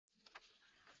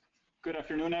Good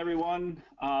afternoon, everyone.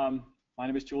 My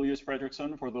name is Julius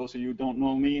Fredrickson. For those of you who don't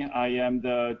know me, I am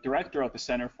the director of the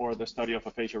Center for the Study of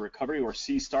Aphasia Recovery, or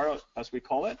CSTAR, as we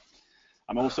call it.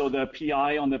 I'm also the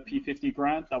PI on the P50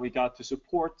 grant that we got to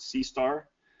support CSTAR.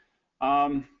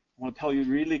 I want to tell you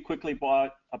really quickly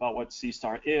about what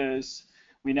CSTAR is.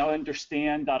 We now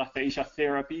understand that aphasia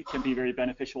therapy can be very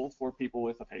beneficial for people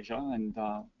with aphasia, and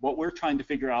what we're trying to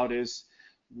figure out is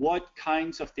what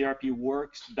kinds of therapy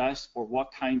works best for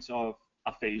what kinds of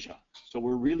aphasia. So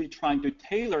we're really trying to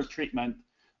tailor treatment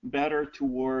better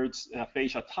towards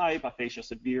aphasia type, aphasia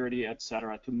severity,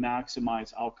 etc., to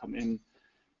maximize outcome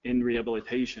in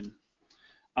rehabilitation.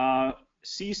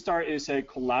 CSTAR is a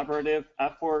collaborative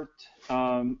effort.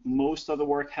 Most of the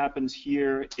work happens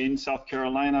here in South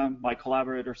Carolina. My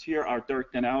collaborators here are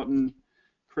Dirk Den Outen,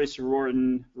 Chris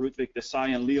Rorten, Ludwig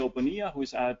Desai, and Leo Bonilla,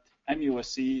 who's at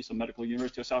MUSC, so Medical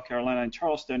University of South Carolina in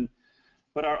Charleston.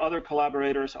 But our other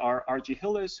collaborators are R.G.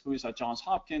 Hillis, who is at Johns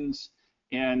Hopkins,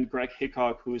 and Greg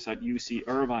Hickok, who is at UC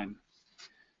Irvine.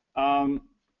 The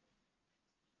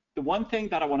one thing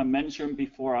that I want to mention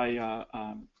before I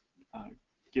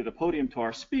give the podium to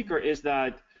our speaker is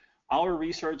that our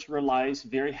research relies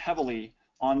very heavily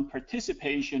on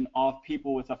participation of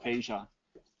people with aphasia.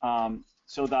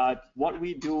 So that what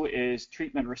we do is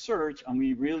treatment research, and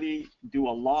we really do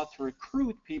a lot to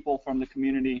recruit people from the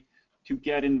community to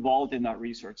get involved in that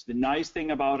research. The nice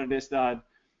thing about it is that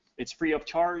it's free of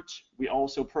charge. We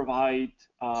also provide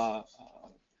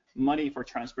money for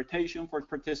transportation for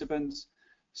participants.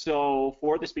 So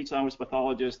for the speech language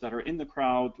pathologists that are in the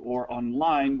crowd or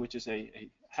online, which is a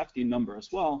hefty number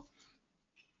as well,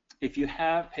 if you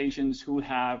have patients who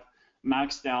have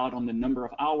maxed out on the number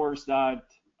of hours that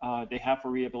they have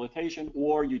for rehabilitation,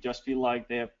 or you just feel like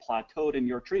they have plateaued in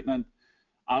your treatment,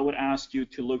 I would ask you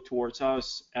to look towards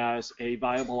us as a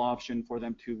viable option for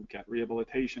them to get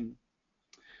rehabilitation.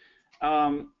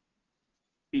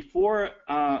 Before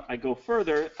I go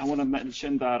further, I want to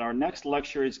mention that our next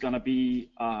lecture is going to be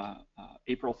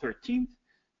April 13th.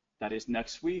 That is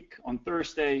next week on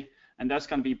Thursday, and that's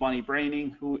going to be Bonnie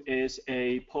Braining, who is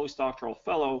a postdoctoral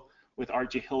fellow with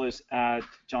R.G. Hillis at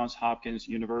Johns Hopkins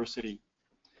University.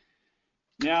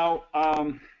 Now,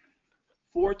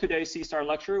 for today's CSTAR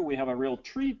lecture, we have a real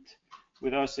treat.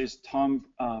 With us is Tom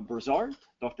Broussard,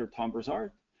 Dr. Tom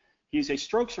Broussard. He's a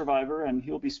stroke survivor, and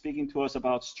he'll be speaking to us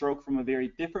about stroke from a very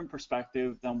different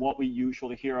perspective than what we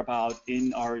usually hear about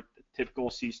in our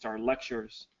typical CSTAR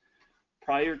lectures.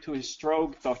 Prior to his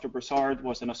stroke, Dr. Broussard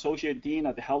was an associate dean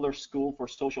at the Heller School for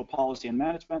Social Policy and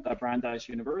Management at Brandeis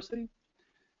University.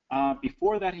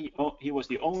 Before that, he was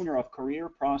the owner of Career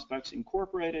Prospects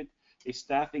Incorporated, a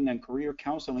staffing and career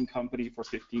counseling company for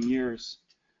 15 years.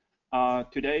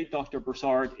 Today, Dr.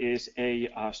 Broussard is a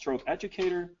stroke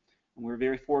educator, and we're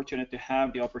very fortunate to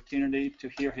have the opportunity to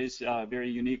hear his very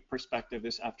unique perspective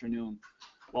this afternoon.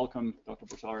 Welcome, Dr.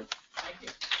 Broussard. Thank you.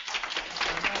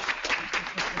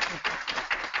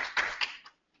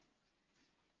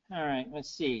 All right, let's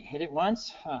see. Hit it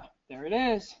once. There it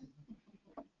is.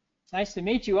 Nice to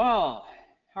meet you all.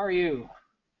 How are you?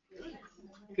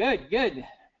 Good, good.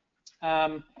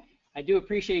 I do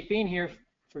appreciate being here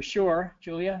for sure,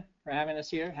 Julia, for having us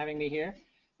here, having me here.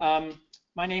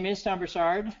 My name is Tom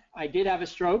Broussard. I did have a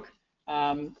stroke.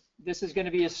 This is going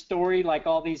to be a story like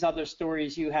all these other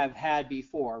stories you have had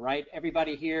before, right?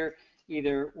 Everybody here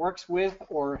either works with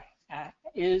or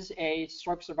is a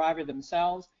stroke survivor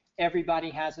themselves.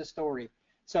 Everybody has a story.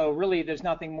 So really, there's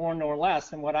nothing more nor less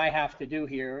than what I have to do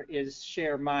here is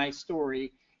share my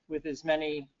story with as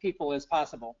many people as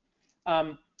possible.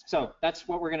 So that's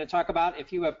what we're going to talk about.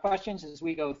 If you have questions as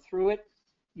we go through it,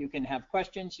 you can have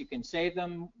questions, you can save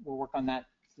them. We'll work on that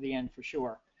to the end for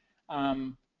sure.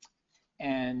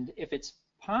 And if it's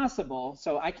possible,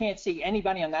 so I can't see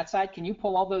anybody on that side. Can you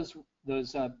pull all those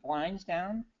blinds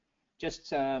down?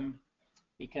 Just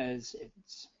because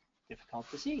it's difficult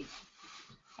to see.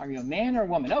 Are you a man or a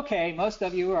woman? Okay, most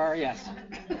of you are, yes.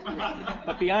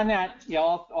 But beyond that, yeah,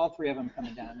 all three of them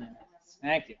coming down. Yeah.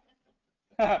 Thank you.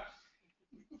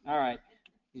 All right,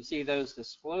 you see those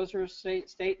disclosure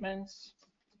statements.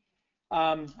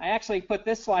 I actually put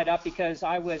this slide up because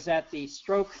I was at the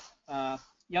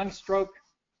Young Stroke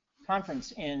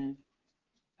Conference in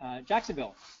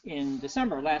Jacksonville in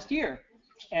December last year.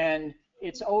 And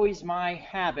it's always my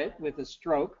habit with a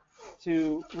stroke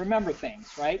to remember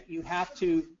things, right? You have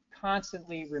to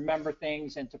constantly remember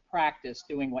things and to practice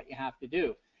doing what you have to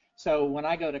do. So when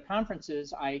I go to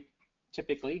conferences, I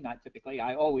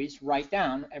I always write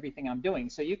down everything I'm doing.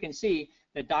 So you can see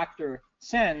that Dr.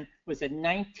 Sen was the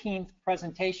 19th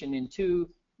presentation in 2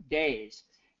 days.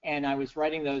 And I was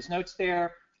writing those notes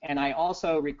there. and I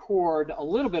also record a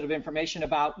little bit of information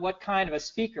about what kind of a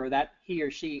speaker that he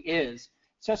or she is,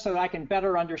 just so that I can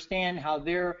better understand how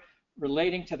they're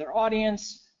relating to their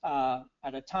audience.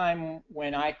 At a time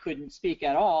when I couldn't speak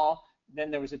at all, then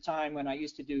there was a time when I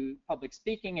used to do public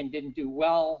speaking and didn't do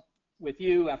well with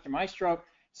you after my stroke.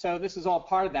 So this is all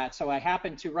part of that. So I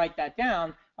happened to write that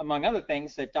down, among other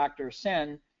things, that Dr.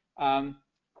 Sen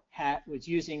was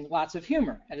using lots of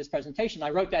humor at his presentation. I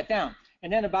wrote that down.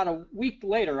 And then about a week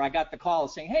later, I got the call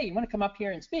saying, hey, you want to come up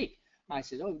here and speak? I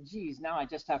said, oh, geez, now I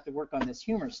just have to work on this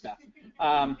humor stuff.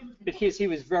 But he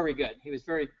was very good. He was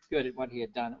very good at what he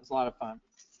had done. It was a lot of fun.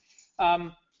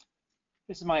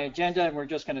 This is my agenda, and we're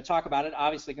just going to talk about it.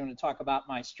 Obviously, going to talk about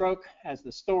my stroke as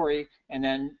the story, and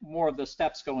then more of the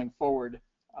steps going forward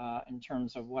in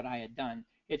terms of what I had done.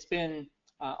 It's been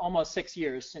almost 6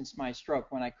 years since my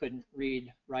stroke, when I couldn't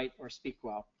read, write, or speak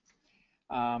well.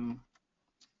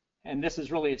 And this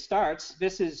is really, it starts.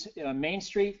 This is Main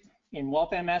Street in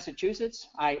Waltham, Massachusetts.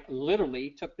 I literally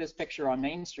took this picture on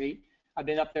Main Street. I've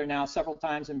been up there now several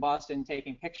times in Boston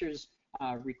taking pictures,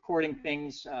 recording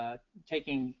things,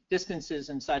 taking distances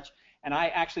and such. And I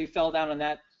actually fell down on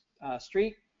that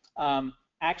street,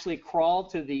 actually crawled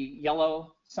to the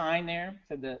yellow sign there,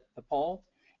 to the pole,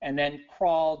 and then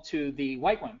crawled to the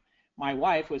white one. My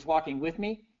wife was walking with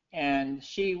me, and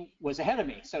she was ahead of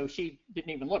me, so she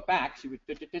didn't even look back. She would,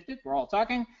 we're all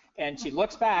talking, and she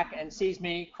looks back and sees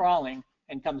me crawling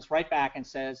and comes right back and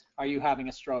says, are you having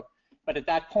a stroke? But at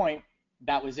that point,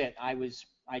 that was it. I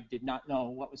did not know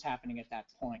what was happening at that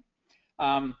point.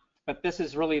 But this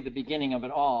is really the beginning of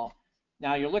it all.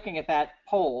 Now you're looking at that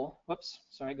pole. Whoops,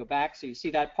 sorry, go back. So you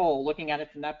see that pole, looking at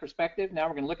it from that perspective. Now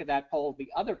we're going to look at that pole, the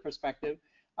other perspective.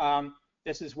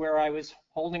 This is where I was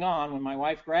holding on when my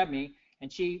wife grabbed me,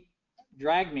 and she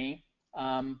dragged me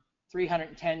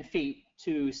 310 feet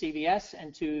to CVS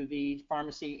and to the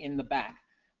pharmacy in the back.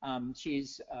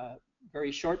 She's a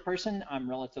very short person. I'm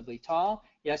relatively tall.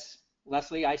 Yes,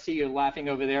 Leslie, I see you laughing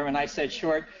over there when I said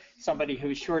short. Somebody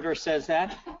who's shorter says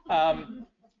that.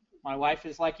 My wife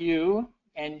is like you,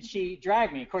 and she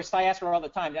dragged me. Of course, I ask her all the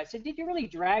time. I said, did you really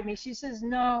drag me? She says,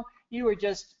 no, you were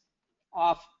just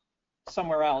off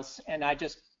somewhere else, and I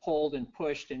just pulled and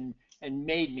pushed and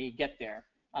made me get there.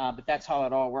 But that's how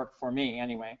it all worked for me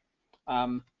anyway.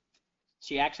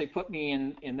 She actually put me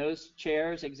in those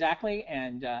chairs exactly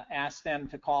and asked them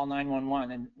to call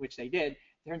 911, and which they did.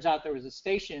 Turns out there was a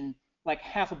station like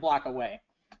half a block away.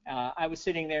 I was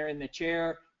sitting there in the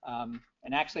chair,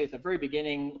 and actually at the very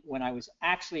beginning, when I was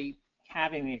actually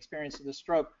having the experience of the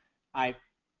stroke, I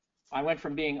went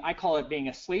from being, I call it being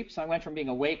asleep, so I went from being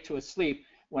awake to asleep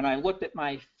when I looked at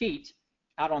my feet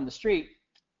out on the street,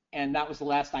 and that was the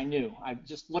last I knew. I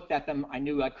just looked at them. I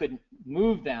knew I couldn't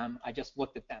move them. I just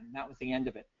looked at them. That was the end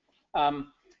of it. Now,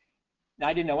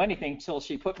 I didn't know anything until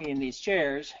she put me in these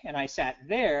chairs, and I sat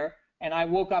there, and I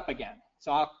woke up again.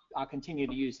 So I'll continue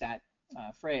to use that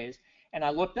phrase. And I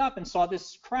looked up and saw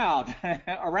this crowd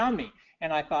around me,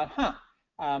 and I thought,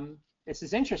 this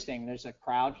is interesting. There's a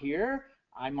crowd here.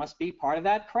 I must be part of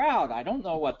that crowd. I don't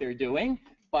know what they're doing,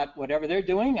 but whatever they're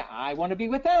doing, I want to be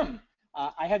with them.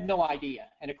 I had no idea.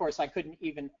 And of course, I couldn't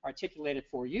even articulate it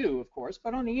for you, of course,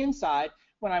 but on the inside,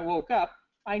 when I woke up,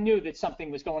 I knew that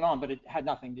something was going on, but it had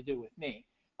nothing to do with me.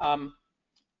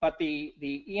 But the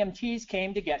EMTs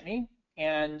came to get me,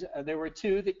 and there were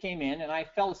two that came in, and I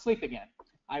fell asleep again.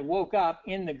 I woke up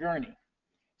in the gurney.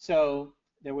 So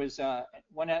there was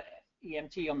one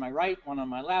EMT on my right, one on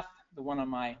my left, the one on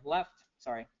my left,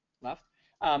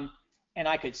 and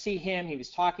I could see him. He was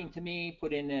talking to me,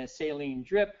 put in a saline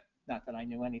drip, not that I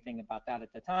knew anything about that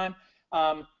at the time,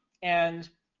 and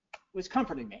was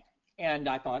comforting me. And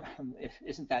I thought,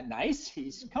 isn't that nice?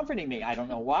 He's comforting me. I don't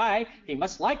know why. He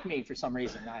must like me for some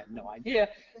reason. I have no idea.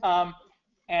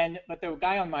 But the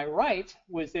guy on my right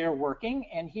was there working,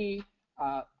 and he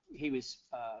was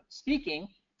speaking.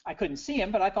 I couldn't see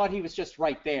him, but I thought he was just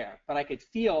right there. But I could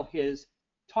feel his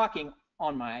talking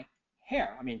on my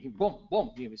hair. I mean, he boom,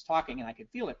 boom, he was talking, and I could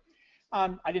feel it.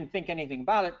 I didn't think anything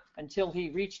about it until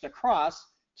he reached across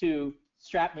to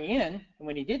strap me in, and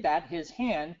when he did that, his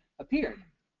hand appeared.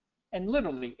 And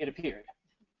literally, it appeared.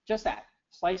 Just that.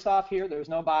 Sliced off here, there was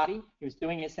no body. He was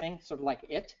doing his thing, sort of like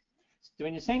it.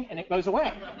 Doing his thing, and it goes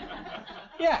away.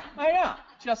 Yeah, I know,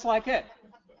 just like it.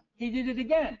 He did it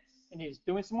again, and he was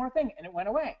doing some more thing, and it went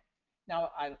away.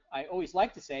 Now, I always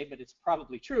like to say, but it's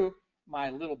probably true, my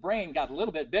little brain got a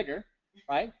little bit bigger,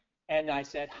 right? And I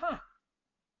said,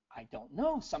 I don't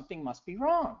know, something must be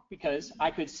wrong, because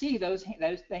I could see the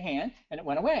hand, and it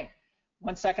went away.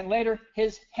 1 second later,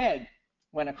 his head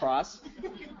went across,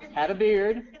 had a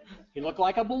beard, he looked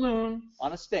like a balloon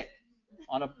on a stick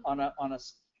on a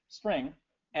string,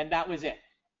 and that was it.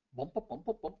 Bump, bump, bump,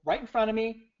 bump, bump, right in front of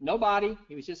me, no body.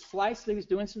 He was just sliced. He was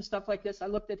doing some stuff like this. I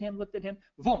looked at him,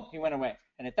 boom, he went away.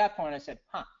 And at that point, I said,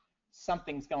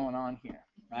 something's going on here,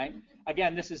 right?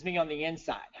 Again, this is me on the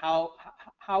inside. How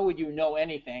would you know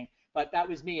anything? But that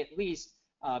was me at least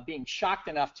being shocked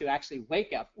enough to actually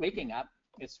waking up.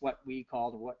 It's what we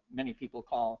call, what many people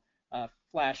call a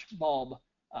flash bulb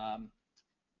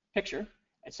picture.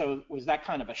 And so it was that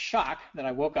kind of a shock that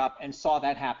I woke up and saw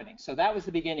that happening. So that was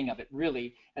the beginning of it,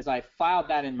 really. As I filed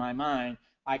that in my mind,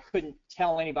 I couldn't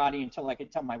tell anybody until I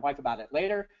could tell my wife about it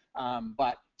later.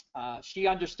 But she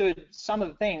understood some of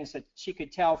the things that she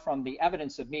could tell from the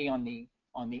evidence of me on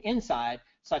the inside,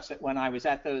 such that when I was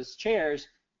at those chairs,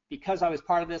 because I was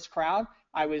part of this crowd,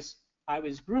 I was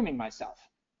grooming myself.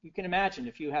 You can imagine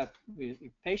if you have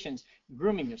patients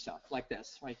grooming yourself like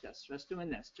this, just doing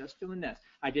this, just doing this.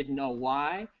 I didn't know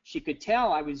why. She could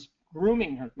tell I was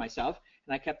grooming myself,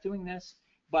 and I kept doing this,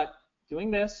 but doing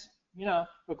this, you know,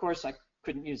 of course I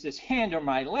couldn't use this hand or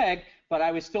my leg, but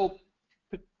I was still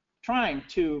trying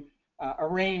to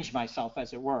arrange myself,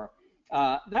 as it were.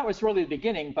 That was really the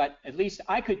beginning, but at least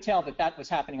I could tell that that was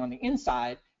happening on the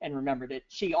inside and remembered it.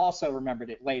 She also remembered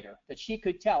it later, that she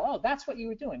could tell, oh, that's what you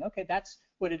were doing. Okay, that's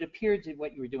what it appeared to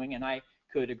what you were doing, and I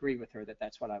could agree with her that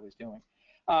that's what I was doing.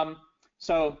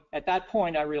 So at that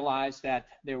point, I realized that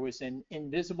there was an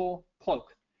invisible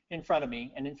cloak in front of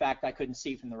me, and in fact, I couldn't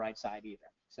see from the right side either.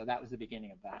 So that was the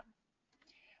beginning of that.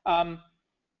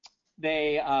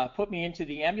 They put me into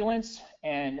the ambulance,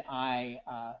 and I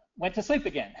went to sleep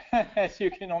again, as you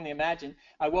can only imagine.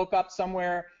 I woke up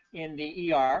somewhere in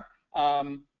the ER,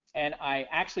 and I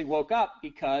actually woke up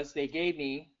because they gave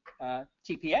me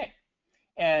TPA.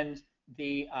 And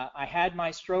I had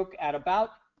my stroke at about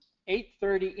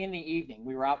 8:30 in the evening.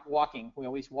 We were out walking. We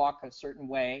always walk a certain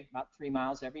way, about 3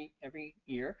 miles every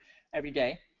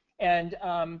day. And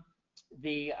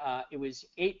it was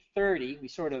 8:30. We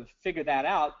sort of figured that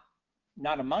out,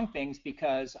 not among things,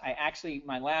 because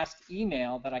my last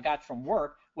email that I got from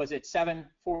work was at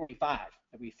 7:45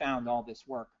 that we found all this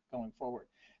work going forward.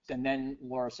 And then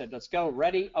Laura said, let's go,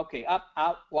 ready, okay, up,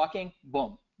 out, walking,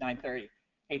 boom, 9:30,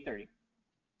 8:30.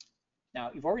 Now,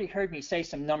 you've already heard me say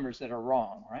some numbers that are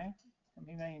wrong, right?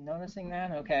 Anybody noticing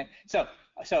that? Okay, so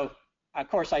of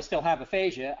course I still have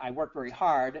aphasia. I work very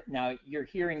hard. Now, you're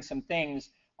hearing some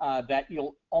things that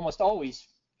you'll almost always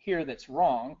hear that's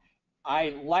wrong. I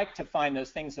like to find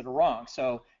those things that are wrong.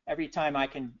 So every time I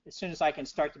can, as soon as I can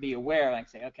start to be aware, I can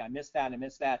say, okay, I missed that.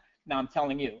 Now I'm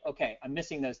telling you, okay, I'm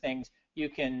missing those things. You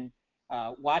can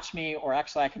watch me, or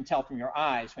actually I can tell from your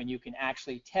eyes when you can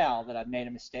actually tell that I've made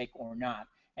a mistake or not.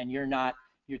 And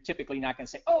you're typically not going to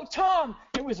say, oh, Tom,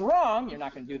 it was wrong. You're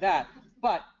not going to do that.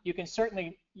 But you can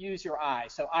certainly use your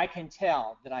eyes. So I can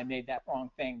tell that I made that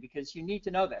wrong thing, because you need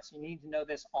to know this. You need to know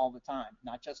this all the time,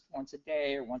 not just once a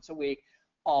day or once a week,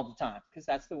 all the time, because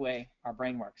that's the way our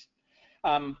brain works.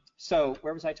 So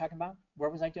where was I talking about? Where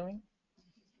was I doing?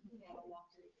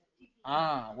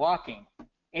 Walking.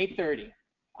 8:30.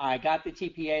 I got the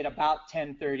TPA at about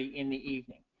 10:30 in the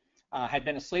evening. Had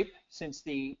been asleep since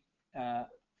the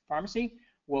pharmacy,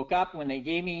 woke up when they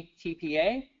gave me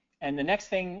TPA, and the next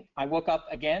thing I woke up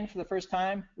again for the first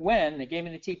time when they gave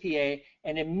me the TPA,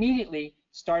 and immediately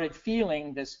started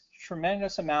feeling this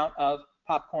tremendous amount of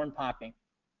popcorn popping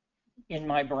in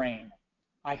my brain.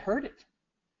 I heard it.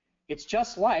 It's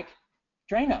just like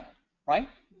Drano, right?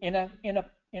 In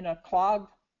a clogged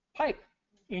pipe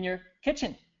in your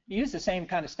kitchen. You use the same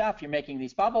kind of stuff. You're making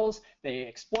these bubbles. They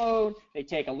explode. They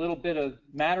take a little bit of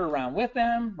matter around with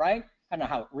them, right? I don't know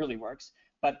how it really works,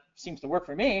 but it seems to work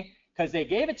for me, because they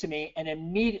gave it to me and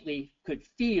immediately could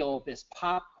feel this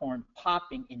popcorn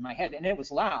popping in my head, and it was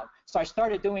loud. So I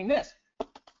started doing this.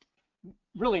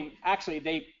 Really, actually,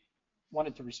 they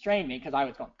wanted to restrain me because I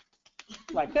was going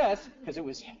like this, because it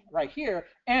was right here,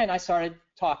 and I started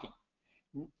talking,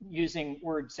 using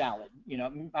word salad. You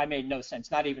know, I made no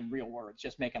sense, not even real words,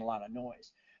 just making a lot of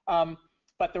noise.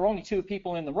 But there were only two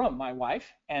people in the room, my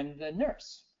wife and the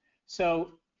nurse.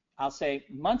 So I'll say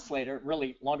months later,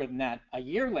 really longer than that, a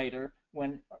year later,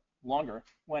 when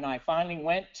I finally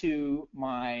went to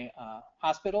my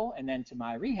hospital and then to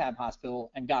my rehab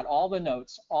hospital and got all the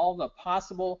notes, all the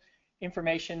possible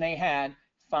information they had,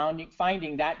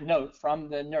 finding that note from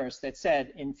the nurse that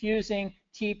said infusing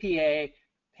TPA,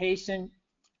 patient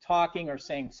talking or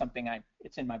saying something,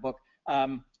 it's in my book,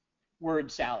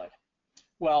 word salad.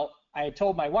 Well, I had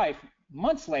told my wife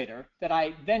months later that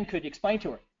I then could explain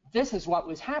to her, this is what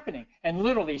was happening. And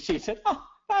literally she said, oh,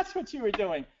 that's what you were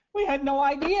doing. We had no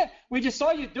idea. We just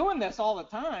saw you doing this all the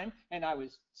time. And I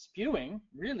was spewing,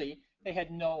 really. They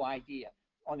had no idea.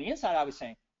 on the inside, I was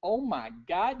saying, oh my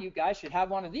God, you guys should have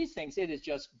one of these things. It is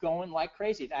just going like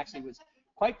crazy. It actually was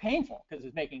quite painful because it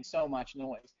was making so much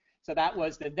noise. So that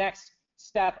was the next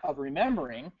step of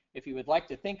remembering. If you would like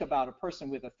to think about a person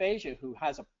with aphasia who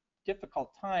has a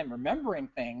difficult time remembering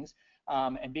things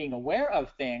and being aware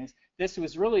of things, this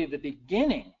was really the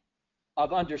beginning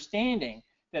of understanding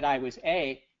that I was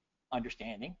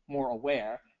understanding, more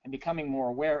aware, and becoming more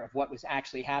aware of what was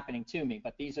actually happening to me.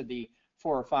 But these are the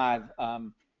 4 or 5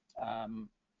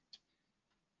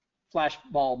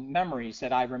 flashbulb memories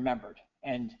that I remembered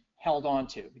and held on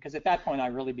to, because at that point I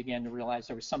really began to realize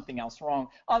there was something else wrong,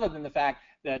 other than the fact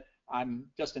that I'm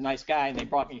just a nice guy and they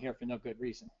brought me here for no good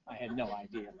reason. I had no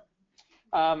idea.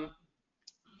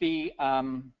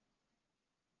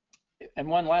 And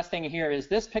one last thing here is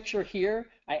this picture here.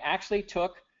 I actually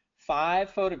took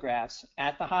 5 photographs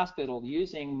at the hospital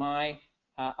using my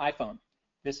iPhone.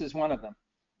 This is one of them.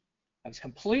 I was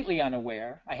completely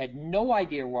unaware. I had no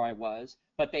idea where I was,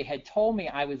 but they had told me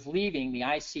I was leaving the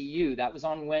ICU. That was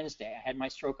on Wednesday. I had my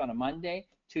stroke on a Monday,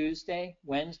 Tuesday,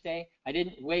 Wednesday. I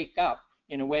didn't wake up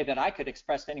in a way that I could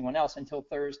express to anyone else until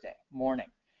Thursday morning.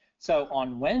 So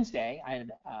on Wednesday, I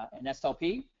had an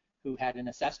SLP who had an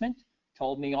assessment,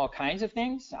 told me all kinds of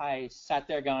things. I sat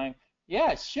there going,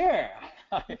 yeah, sure.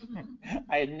 I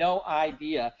had no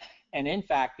idea. And in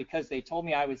fact, because they told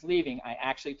me I was leaving, I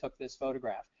actually took this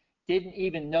photograph. Didn't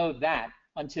even know that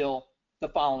until the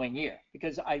following year,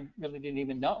 because I really didn't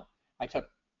even know. I took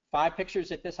 5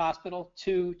 pictures at this hospital,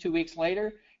 2 weeks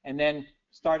later, and then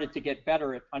started to get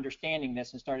better at understanding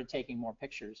this and started taking more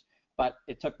pictures. But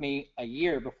it took me a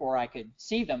year before I could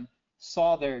see them,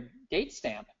 saw their date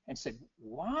stamp, and said,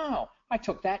 wow, I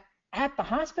took that at the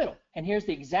hospital, and here's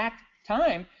the exact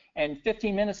time. And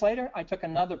 15 minutes later, I took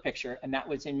another picture, and that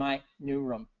was in my new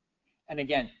room. And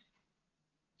again,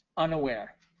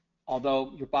 unaware,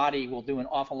 although your body will do an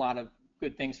awful lot of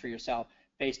good things for yourself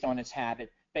based on its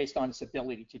habit, based on its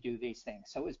ability to do these things.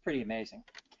 So it was pretty amazing.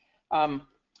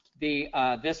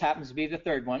 This happens to be the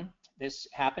 3rd one. This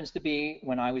happens to be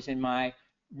when I was in my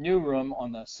new room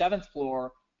on the 7th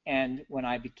floor, and when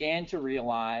I began to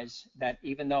realize that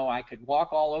even though I could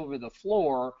walk all over the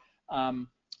floor,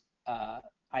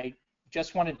 I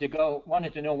just wanted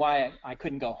to know why I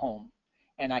couldn't go home.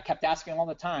 And I kept asking all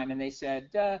the time, and they said,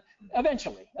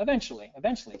 eventually.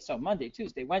 So Monday,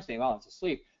 Tuesday, Wednesday, while I was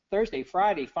asleep. Thursday,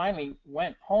 Friday, finally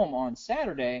went home on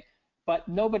Saturday, but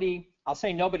nobody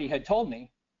had told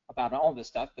me about all this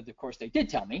stuff, but of course they did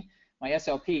tell me. My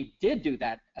SLP did do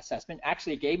that assessment,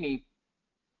 actually gave me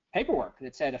paperwork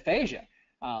that said aphasia,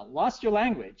 lost your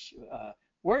language,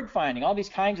 word finding, all these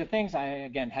kinds of things. I,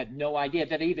 again, had no idea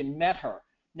that I even met her,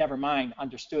 never mind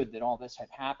understood that all this had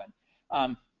happened.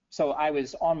 So I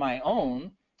was on my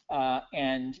own,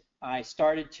 and I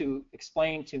started to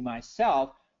explain to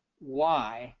myself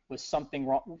why was something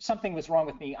wrong. Something was wrong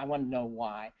with me. I wanted to know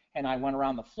why. And I went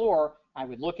around the floor. I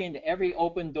would look into every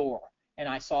open door, and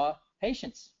I saw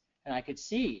patients, and I could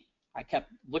see. I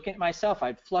kept looking at myself.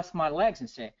 I'd fluff my legs and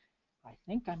say, I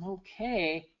think I'm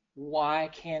okay. Why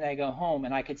can't I go home?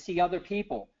 And I could see other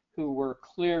people who were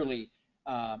clearly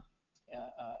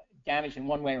damaged in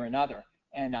one way or another.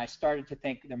 And I started to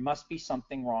think there must be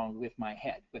something wrong with my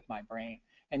head, with my brain,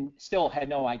 and still had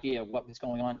no idea what was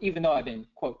going on, even though I've been,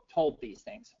 quote, told these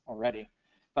things already.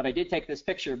 But I did take this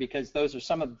picture because those are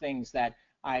some of the things that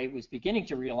I was beginning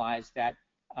to realize that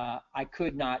I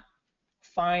could not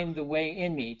find the way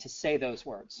in me to say those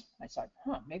words. I thought,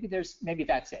 maybe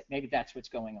that's it. Maybe that's what's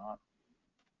going on.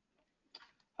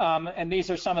 And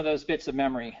these are some of those bits of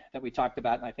memory that we talked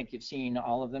about, and I think you've seen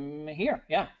all of them here.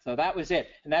 Yeah, so that was it.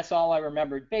 And that's all I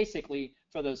remembered basically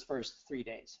for those first 3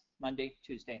 days, Monday,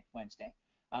 Tuesday, Wednesday,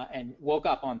 and woke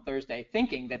up on Thursday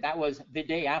thinking that that was the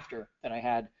day after that I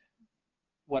had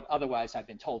what otherwise I've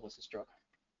been told was a stroke.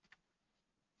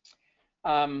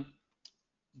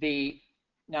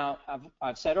 Now,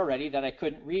 I've said already that I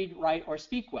couldn't read, write, or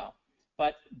speak well,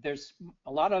 but there's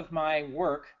a lot of my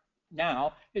work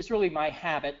now is really my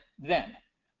habit then.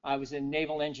 I was a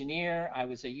naval engineer. I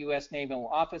was a U.S. naval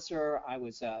officer. I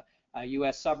was a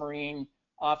U.S. submarine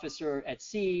officer at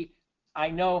sea. I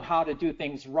know how to do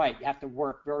things right. You have to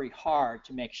work very hard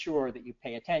to make sure that you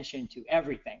pay attention to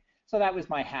everything. So that was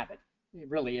my habit. It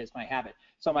really is my habit.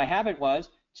 So my habit was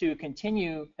to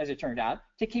continue, as it turned out,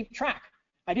 to keep track.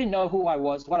 I didn't know who I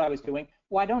was, what I was doing.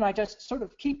 Why don't I just sort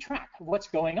of keep track of what's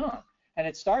going on? And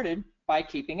it started by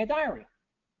keeping a diary.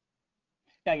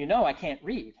 Now, you know I can't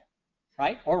read,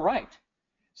 right, or write.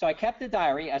 So I kept a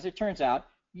diary, as it turns out,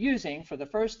 using for the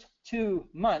first 2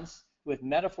 months with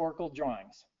metaphorical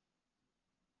drawings.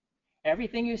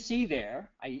 Everything you see there,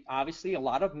 obviously a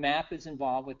lot of math is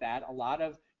involved with that, a lot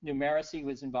of numeracy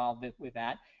was involved with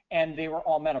that, and they were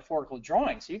all metaphorical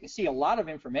drawings. So you can see a lot of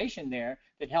information there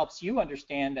that helps you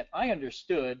understand that I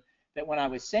understood that when I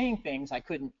was saying things, I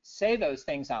couldn't say those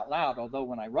things out loud, although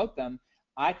when I wrote them,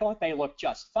 I thought they looked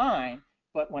just fine,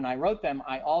 but when I wrote them,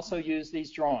 I also used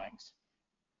these drawings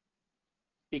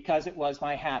because it was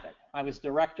my habit. I was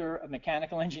director of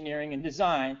mechanical engineering and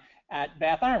design at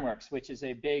Bath Iron Works, which is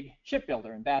a big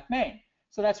shipbuilder in Bath, Maine.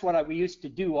 So that's what we used to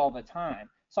do all the time.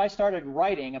 So I started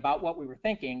writing about what we were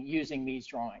thinking using these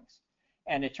drawings.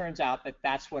 And it turns out that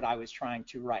that's what I was trying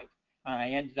to write. I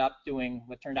ended up doing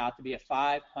what turned out to be a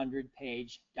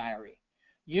 500-page diary.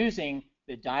 Using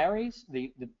the diaries,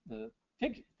 the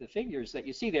figures that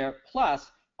you see there, plus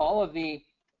all of the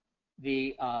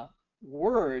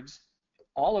words,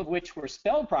 all of which were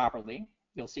spelled properly.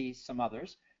 You'll see some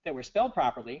others that were spelled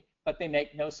properly, but they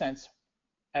make no sense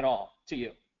at all to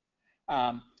you.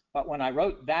 But when I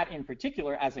wrote that in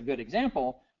particular as a good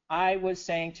example, I was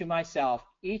saying to myself,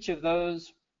 each of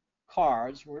those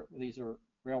cards, these are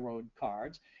railroad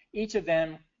cards, each of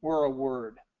them were a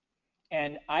word.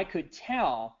 And I could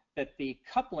tell that the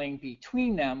coupling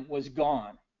between them was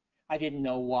gone. I didn't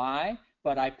know why,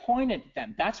 but I pointed at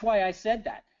them. That's why I said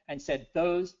that, and said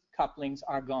those couplings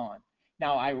are gone.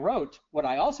 Now I wrote what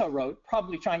I also wrote,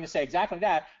 probably trying to say exactly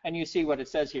that, and you see what it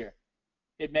says here.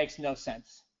 It makes no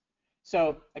sense.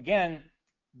 So again,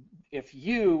 if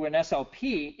you were an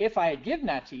SLP, if I had given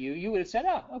that to you, you would have said,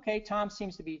 oh, okay, Tom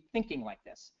seems to be thinking like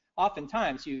this.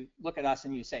 Oftentimes you look at us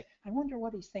and you say, I wonder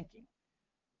what he's thinking.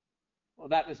 Well,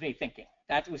 that was me thinking.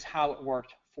 That was how it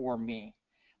worked for me.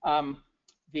 But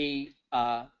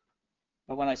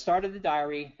when I started the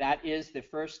diary, that is the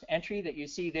first entry that you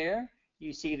see there.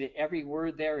 You see that every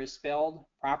word there is spelled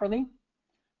properly.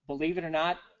 Believe it or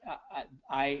not,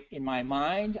 in my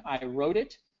mind, I wrote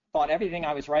it, thought everything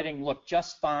I was writing looked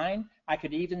just fine. I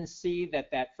could even see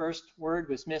that that first word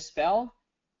was misspelled,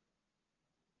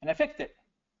 and I fixed it,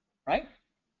 right?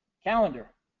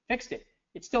 Calendar, fixed it.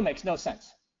 It still makes no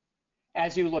sense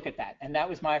as you look at that, and that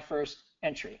was my first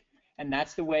entry. And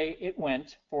that's the way it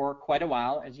went for quite a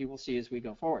while, as you will see as we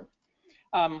go forward.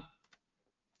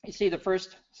 You see the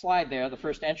first slide there, the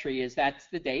first entry that's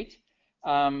the date.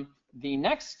 The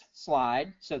next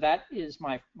slide, so that is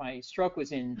my stroke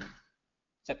was in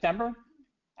September.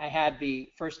 I had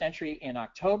the first entry in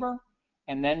October,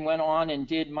 and then went on and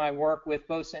did my work with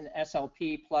both an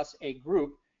SLP plus a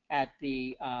group at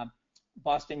the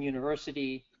Boston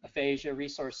University Aphasia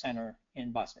Resource Center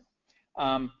in Boston.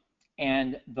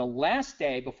 And the last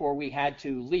day before we had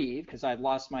to leave, because I'd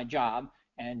lost my job,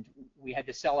 and we had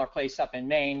to sell our place up in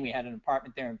Maine. We had an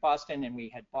apartment there in Boston, and we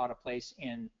had bought a place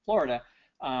in Florida.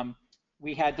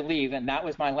 We had to leave, and that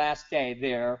was my last day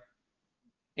there,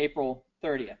 April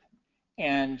 30th.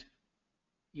 And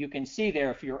you can see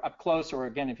there, if you're up close, or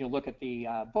again, if you look at the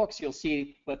books, you'll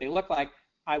see what they look like.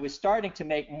 I was starting to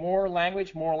make more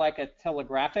language, more like a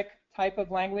telegraphic type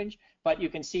of language, but you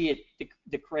can see it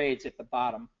degrades at the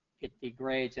bottom. It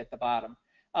degrades at the bottom.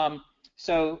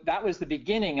 So that was the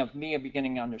beginning of me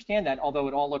beginning to understand that, although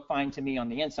it all looked fine to me on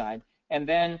the inside. And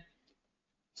then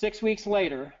 6 weeks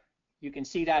later, you can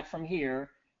see that from here,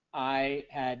 I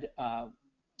had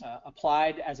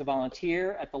applied as a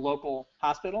volunteer at the local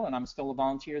hospital, and I'm still a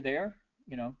volunteer there,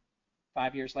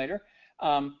 5 years later.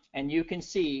 And you can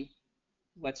see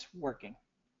what's working.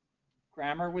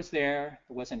 Grammar was there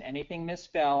wasn't anything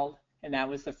misspelled, and that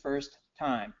was the first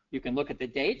time. You can look at the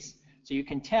dates, so you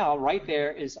can tell right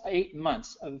there is 8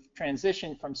 months of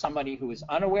transition from somebody who was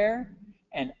unaware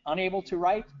and unable to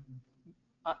write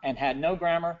and had no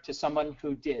grammar to someone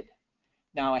who did.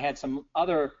 Now, I had some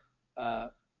other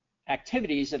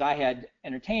activities that I had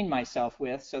entertained myself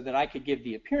with so that I could give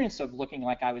the appearance of looking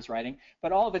like I was writing,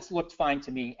 but all of it looked fine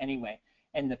to me anyway.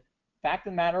 And the fact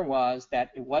of the matter was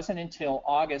that it wasn't until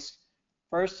August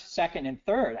 1st, 2nd, and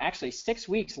 3rd, actually 6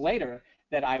 weeks later,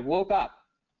 that I woke up,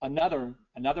 another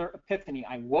epiphany.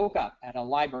 I woke up at a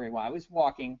library while I was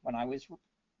walking, when I was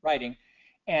writing,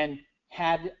 and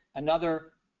had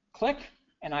another click,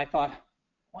 and I thought,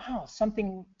 wow,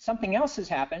 something else has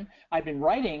happened. I've been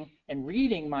writing and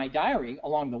reading my diary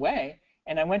along the way,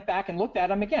 and I went back and looked at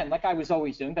them again, like I was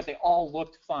always doing, but they all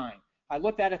looked fine. I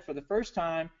looked at it for the first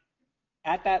time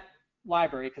at that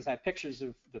library, because I have pictures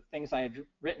of the things I had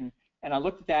written, and I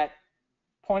looked at that,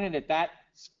 pointed at that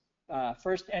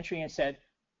first entry and said,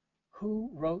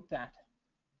 who wrote that?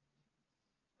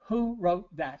 Who wrote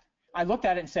that? I looked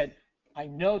at it and said, I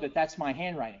know that that's my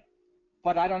handwriting,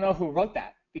 but I don't know who wrote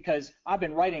that, because I've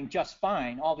been writing just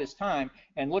fine all this time,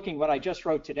 and looking what I just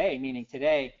wrote today, meaning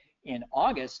today in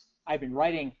August, I've been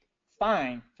writing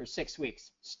fine for 6 weeks,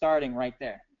 starting right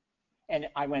there. And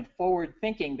I went forward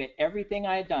thinking that everything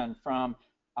I had done from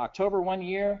October one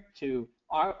year to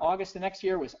August the next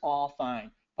year was all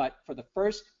fine. But for the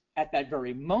first, at that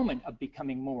very moment of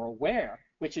becoming more aware,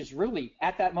 which is really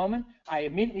at that moment, I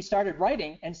immediately started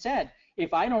writing and said,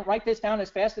 if I don't write this down as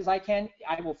fast as I can,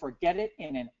 I will forget it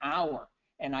in an hour.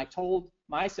 And I told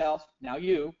myself, now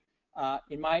you,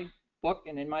 in my book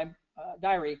and in my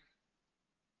diary,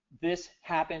 this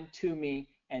happened to me,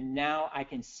 and now I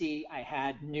can see I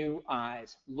had new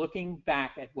eyes, looking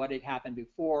back at what had happened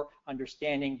before,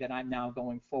 understanding that I'm now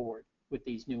going forward with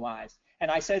these new eyes. And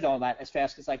I said all that as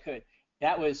fast as I could.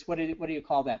 That was, what do you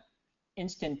call that?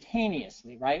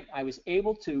 Instantaneously, right? I was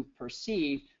able to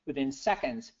perceive within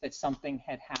seconds that something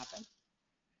had happened.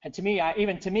 And to me,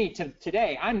 even to me,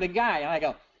 today, I'm the guy, and I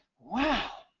go, wow,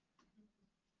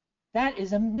 that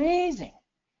is amazing.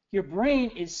 Your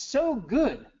brain is so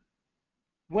good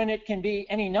when it can be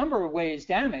any number of ways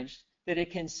damaged that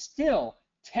it can still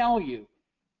tell you,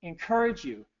 encourage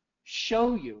you,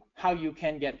 show you how you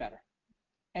can get better.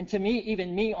 And to me,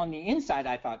 even me on the inside,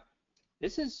 I thought,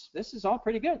 this is all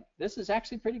pretty good. This is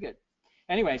actually pretty good.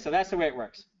 Anyway, so that's the way it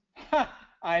works.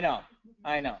 I know.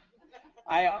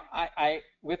 I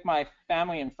with my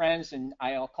family and friends, and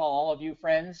I'll call all of you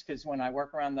friends, because when I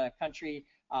work around the country,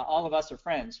 all of us are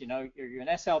friends. You know, you're an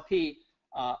SLP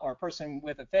or a person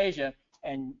with aphasia,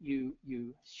 and you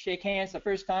shake hands the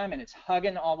first time, and it's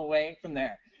hugging all the way from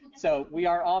there. So we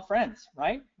are all friends,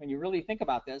 right? When you really think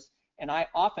about this. And I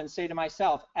often say to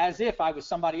myself, as if I was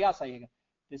somebody else, I go,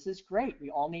 this is great.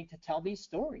 We all need to tell these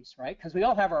stories, right? Because we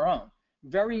all have our own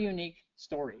very unique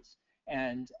stories.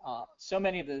 And so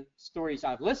many of the stories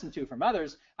I've listened to from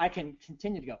others, I can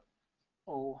continue to go,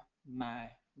 oh my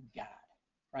God,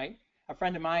 right? A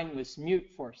friend of mine was mute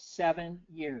for 7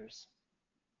 years.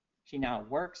 She now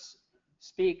works,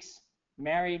 speaks,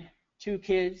 married, 2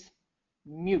 kids,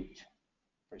 mute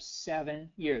for 7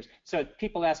 years. So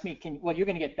people ask me, well, you're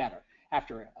going to get better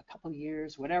after a couple of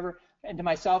years, whatever. And to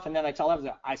myself, and then I tell others,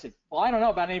 I said, well, I don't know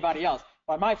about anybody else,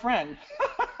 but my friend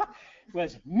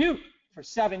was mute for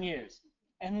 7 years.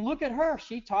 And look at her,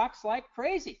 she talks like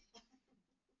crazy.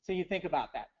 So you think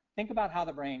about that. Think about how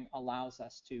the brain allows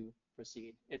us to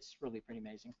proceed. It's really pretty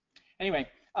amazing. Anyway,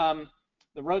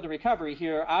 the road to recovery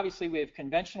here, obviously we have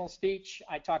conventional speech.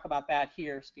 I talk about that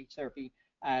here, speech therapy,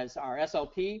 as our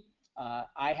SLP.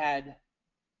 I had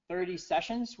 30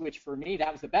 sessions, which for me,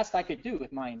 that was the best I could do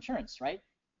with my insurance, right?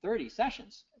 30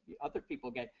 sessions. Other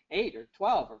people get 8 or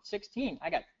 12 or 16. I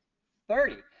got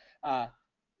 30.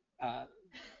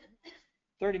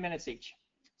 30 minutes each.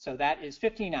 So that is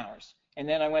 15 hours. And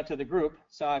then I went to the group,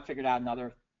 so I figured out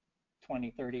another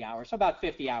 20, 30 hours, so about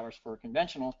 50 hours for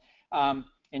conventional.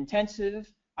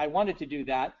 Intensive, I wanted to do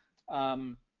that.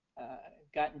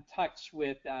 Got in touch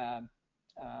with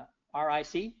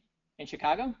RIC in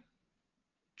Chicago.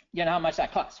 You know how much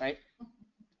that costs, right?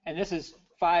 And this is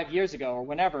 5 years ago or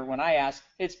whenever, when I asked,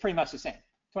 it's pretty much the same.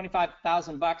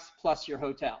 $25,000 plus your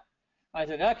hotel. I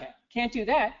said, okay, can't do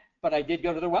that. But I did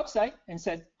go to their website and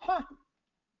said,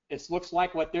 this looks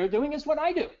like what they're doing is what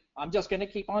I do. I'm just going to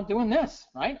keep on doing this,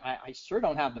 right? I sure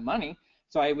don't have the money.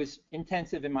 So I was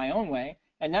intensive in my own way.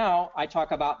 And now I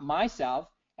talk about myself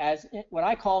as what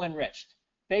I call enriched.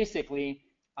 Basically,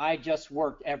 I just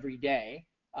worked every day.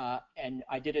 And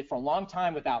I did it for a long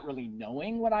time without really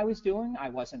knowing what I was doing. I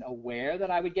wasn't aware that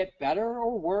I would get better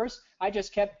or worse. I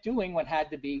just kept doing what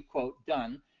had to be, quote,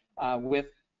 done with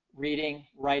reading,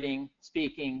 writing,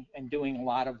 speaking, and doing a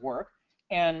lot of work.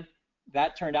 And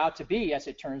that turned out to be, as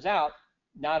it turns out,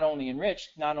 not only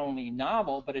enriched, not only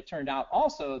novel, but it turned out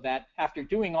also that after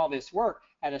doing all this work,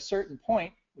 at a certain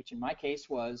point, which in my case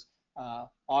was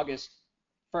August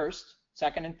 1st,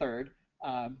 2nd, and 3rd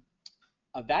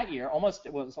of that year, almost,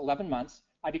 it was 11 months,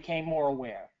 I became more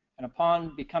aware. And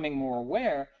upon becoming more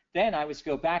aware, then I was to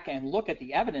go back and look at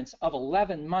the evidence of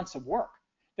 11 months of work.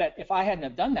 That if I hadn't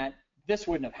have done that, this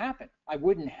wouldn't have happened. I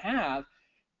wouldn't have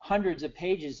hundreds of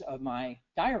pages of my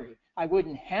diary. I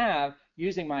wouldn't have,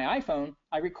 using my iPhone,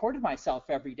 I recorded myself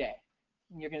every day.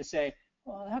 And you're going to say,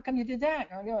 well, how come you did that?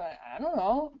 And I go, I don't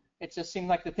know. It just seemed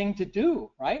like the thing to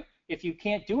do, right? If you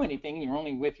can't do anything and you're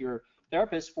only with your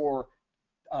therapist for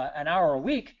an hour a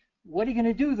week, what are you going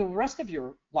to do the rest of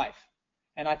your life?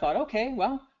 And I thought, okay,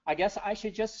 well, I guess I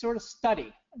should just sort of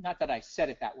study. Not that I said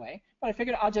it that way, but I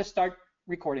figured I'll just start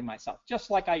recording myself,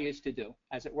 just like I used to do,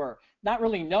 as it were. Not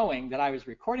really knowing that I was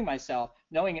recording myself,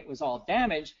 knowing it was all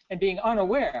damaged, and being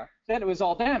unaware that it was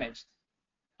all damaged,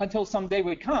 until some day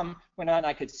would come when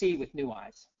I could see with new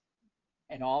eyes.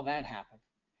 And all that happened.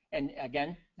 And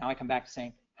again, now I come back to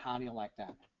saying, how do you like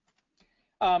that?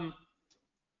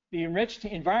 The enriched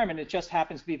environment, it just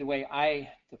happens to be the way I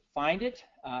defined it,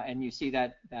 and you see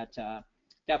that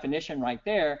definition right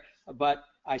there, but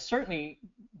I certainly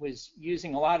was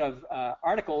using a lot of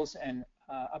articles and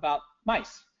about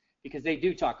mice, because they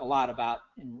do talk a lot about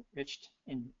enriched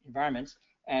environments,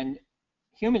 and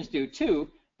humans do too,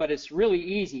 but it's really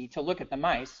easy to look at the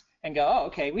mice and go, oh,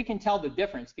 okay, we can tell the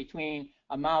difference between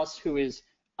a mouse who is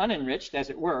unenriched, as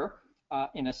it were,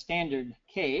 in a standard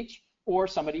cage, or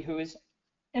somebody who is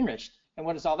enriched. And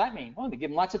what does all that mean? Well, they give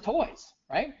them lots of toys,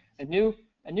 right? A new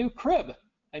crib,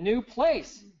 a new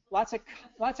place, lots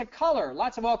of color,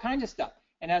 lots of all kinds of stuff.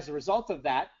 And as a result of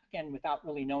that, again, without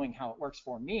really knowing how it works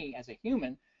for me as a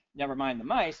human, never mind the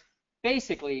mice,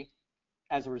 basically,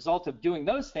 as a result of doing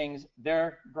those things,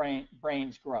 their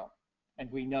brains grow.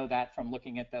 And we know that from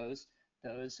looking at those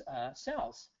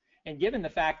cells. And given the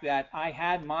fact that I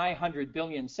had my 100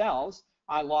 billion cells,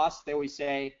 I lost,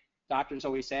 doctors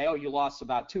always say, oh, you lost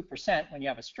about 2% when you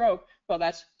have a stroke. Well,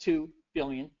 that's 2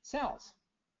 billion cells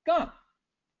gone.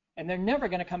 And they're never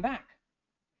going to come back.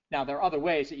 Now, there are other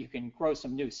ways that you can grow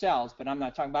some new cells, but I'm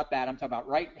not talking about that. I'm talking about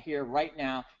right here, right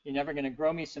now. You're never going to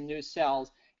grow me some new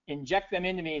cells, inject them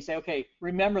into me and say, okay,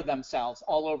 remember themselves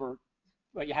all over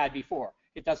what you had before.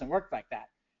 It doesn't work like that.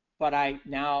 But I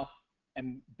now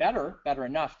am better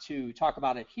enough to talk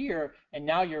about it here, and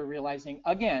now you're realizing,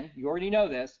 again, you already know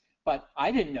this, but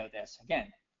I didn't know this.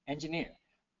 Again, engineer.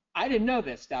 I didn't know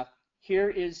this stuff. Here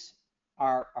is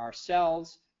our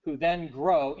cells who then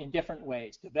grow in different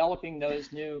ways, developing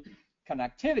those new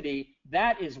connectivity.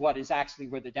 That is what is actually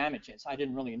where the damage is. I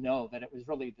didn't really know that it was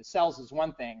really the cells is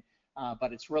one thing,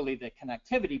 but it's really the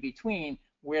connectivity between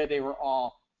where they were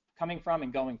all coming from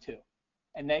and going to.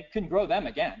 And they can grow them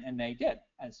again, and they did,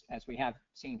 as we have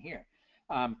seen here,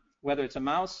 whether it's a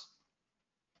mouse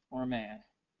or a man.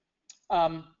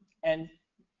 And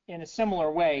in a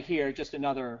similar way here, just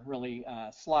another really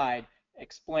slide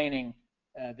explaining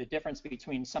the difference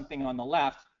between something on the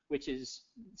left, which is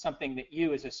something that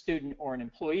you as a student or an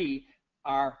employee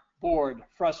are bored,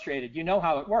 frustrated. You know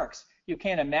how it works. You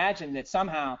can't imagine that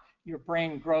somehow your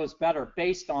brain grows better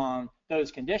based on those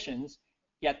conditions,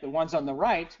 yet the ones on the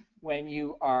right, when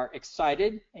you are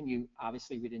excited, and you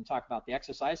obviously we didn't talk about the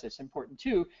exercise, that's important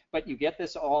too, but you get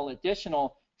this all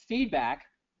additional feedback,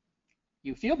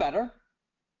 you feel better,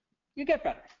 you get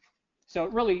better. So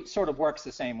it really sort of works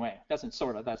the same way. It doesn't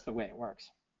sort of, that's the way it works.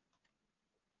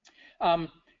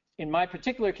 In my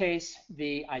particular case,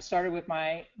 I started with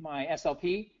my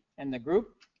SLP and the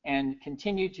group and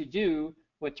continued to do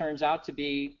what turns out to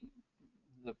be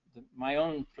my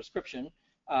own prescription,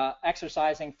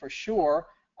 exercising for sure.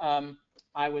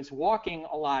 I was walking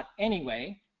a lot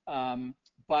anyway,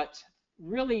 but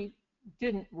really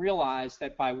didn't realize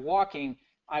that by walking,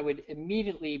 I would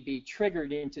immediately be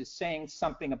triggered into saying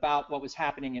something about what was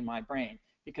happening in my brain,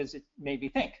 because it made me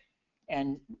think.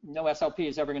 And no SLP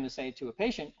is ever going to say to a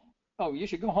patient, oh, you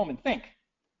should go home and think.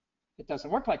 It doesn't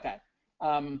work like that.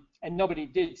 And nobody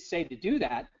did say to do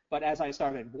that, but as I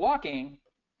started walking,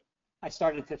 I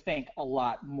started to think a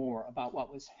lot more about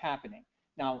what was happening.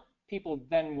 Now, people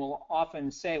then will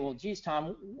often say, well, geez,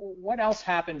 Tom, what else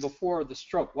happened before the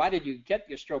stroke? Why did you get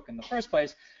your stroke in the first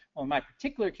place? Well, in my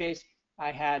particular case,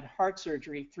 I had heart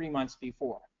surgery 3 months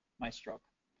before my stroke.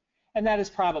 And that is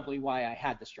probably why I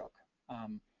had the stroke.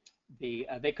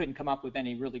 They couldn't come up with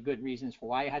any really good reasons for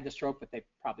why I had the stroke, but they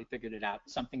probably figured it out,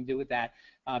 something to do with that,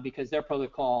 because their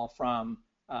protocol from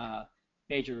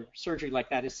major surgery like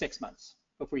that is 6 months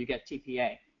before you get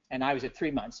TPA. And I was at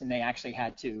 3 months, and they actually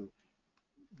had to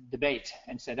debate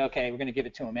and said, okay, we're going to give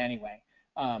it to him anyway.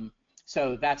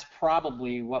 So that's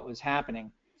probably what was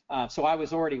happening. So I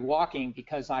was already walking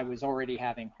because I was already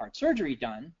having heart surgery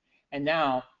done, and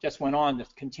now just went on to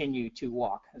continue to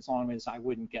walk as long as I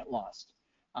wouldn't get lost.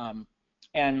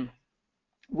 And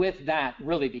with that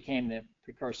really became the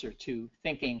precursor to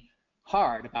thinking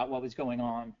hard about what was going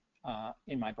on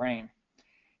in my brain.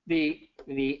 The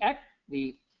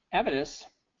evidence,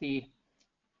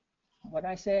 what did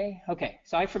I say? Okay,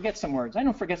 so I forget some words. I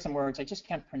don't forget some words, I just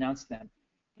can't pronounce them.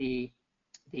 The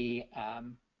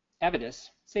evidence,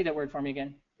 say that word for me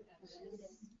again.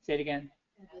 Say it again.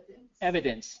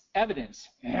 Evidence. Evidence.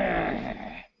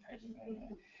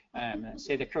 I'm going to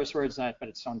say the curse words, but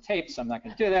it's on tape, so I'm not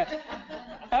going to do that.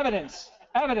 Evidence.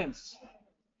 Evidence.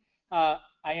 I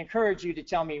encourage you to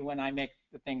tell me when I make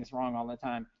the things wrong all the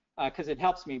time, because it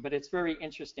helps me, but it's very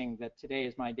interesting that today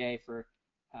is my day for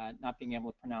not being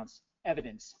able to pronounce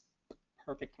evidence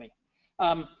perfectly.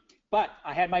 But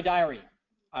I had my diary.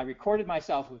 I recorded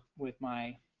myself with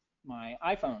my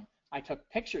iPhone. I took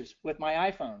pictures with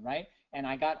my iPhone, right? And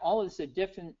I got all of this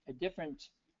different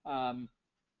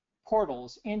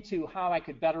portals into how I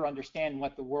could better understand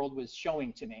what the world was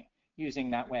showing to me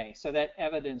using that way. So that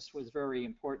evidence was very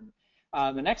important.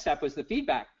 The next step was the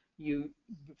feedback.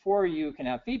 Before you can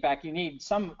have feedback, you need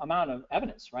some amount of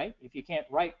evidence, right? If you can't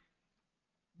write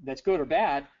that's good or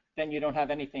bad, then you don't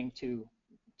have anything to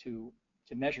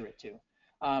measure it to.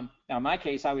 Now, in my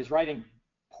case, I was writing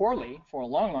poorly for a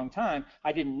long, long time.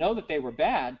 I didn't know that they were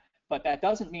bad, but that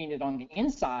doesn't mean that on the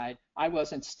inside, I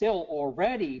wasn't still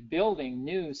already building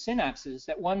new synapses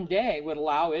that one day would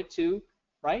allow it to,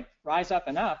 right, rise up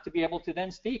enough to be able to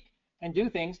then speak and do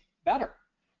things better.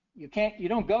 You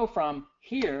don't go from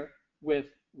here with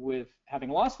having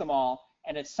lost them all,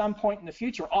 and at some point in the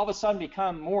future, all of a sudden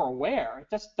become more aware. It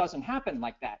just doesn't happen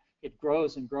like that. It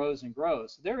grows and grows and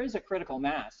grows. There is a critical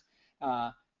mass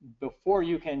before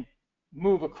you can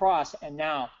move across and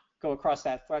now go across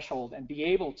that threshold and be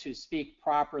able to speak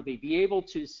properly, be able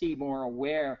to see more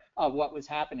aware of what was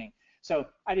happening. So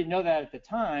I didn't know that at the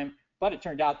time, but it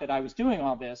turned out that I was doing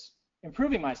all this,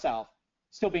 improving myself,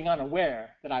 still being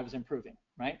unaware that I was improving,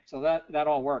 right? So that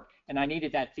all worked. And I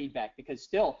needed that feedback because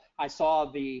still I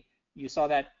saw you saw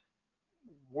that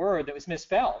word that was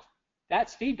misspelled.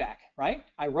 That's feedback, right?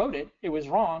 I wrote it, it was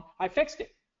wrong, I fixed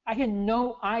it. I had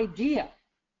no idea.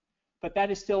 But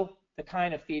that is still the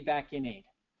kind of feedback you need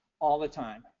all the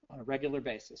time on a regular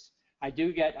basis. I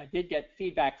did get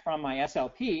feedback from my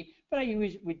SLP, but I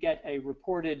usually would get a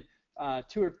reported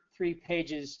 2 or 3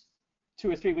 pages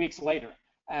 2 or 3 weeks later.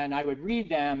 And I would read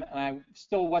them, and I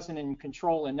still wasn't in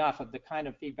control enough of the kind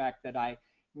of feedback that I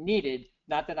needed.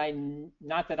 Not that I knew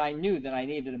that I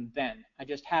needed them then. I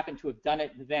just happened to have done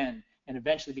it then, and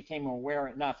eventually became aware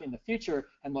enough in the future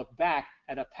and look back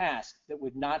at a past that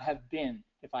would not have been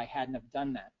if I hadn't have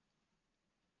done that.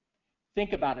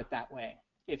 Think about it that way.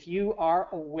 If you are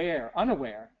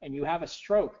unaware, and you have a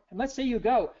stroke, and let's say you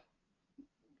go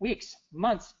weeks,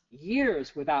 months,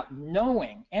 years without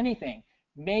knowing anything,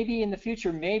 maybe in the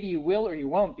future, maybe you will or you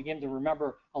won't begin to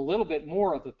remember a little bit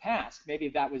more of the past. Maybe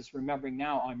that was remembering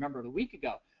now, I remembered a week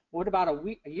ago. What about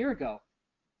a year ago,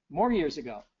 more years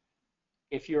ago?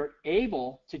 If you're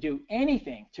able to do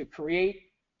anything to create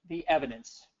the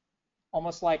evidence,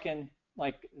 almost like in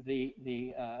a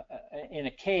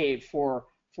cave for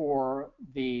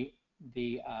the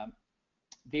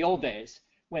old days,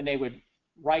 when they would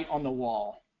write on the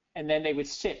wall, and then they would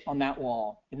sit on that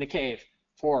wall in the cave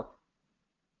for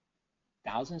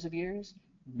thousands of years,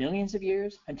 millions of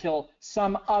years, until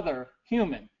some other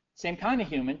human, same kind of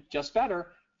human, just better,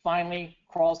 finally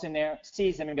crawls in there,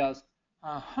 sees them, and goes,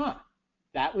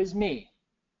 that was me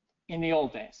in the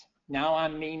old days. Now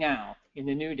I'm me now in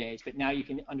the new days, but now you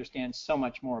can understand so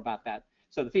much more about that.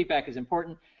 So the feedback is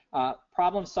important.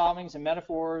 Problem solvings and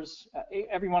metaphors,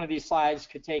 every one of these slides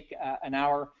could take an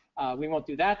hour. We won't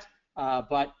do that,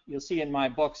 but you'll see in my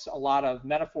books a lot of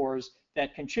metaphors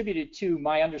that contributed to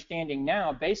my understanding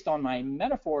now based on my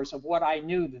metaphors of what I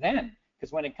knew then.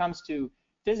 Because when it comes to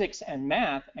physics and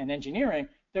math and engineering,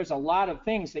 there's a lot of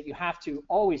things that you have to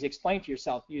always explain to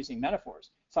yourself using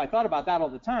metaphors. So I thought about that all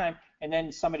the time, and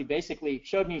then somebody basically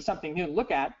showed me something new to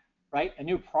look at, right? A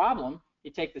new problem.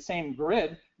 You take the same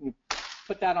grid, you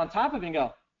put that on top of it and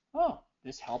go, oh,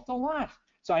 this helped a lot.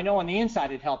 So I know on the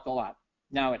inside it helped a lot.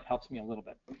 Now it helps me a little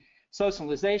bit.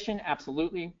 Socialization,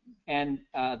 absolutely, and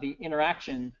the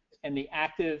interaction and the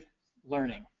active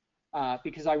learning,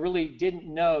 because I really didn't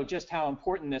know just how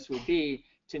important this would be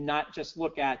to not just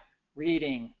look at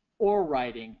reading or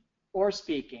writing or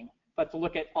speaking, but to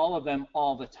look at all of them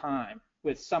all the time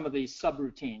with some of these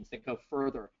subroutines that go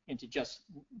further into just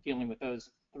dealing with those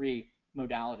 3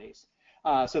 modalities.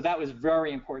 So that was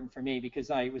very important for me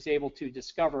because I was able to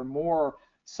discover more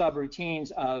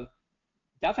subroutines of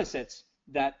deficits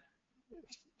that,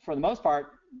 for the most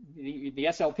part, the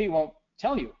SLP won't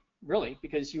tell you, really,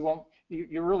 because you're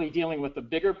really dealing with the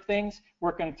bigger things,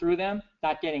 working through them,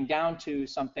 not getting down to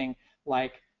something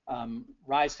like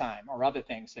rise time or other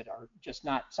things that are just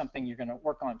not something you're going to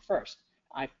work on first.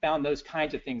 I found those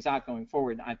kinds of things out going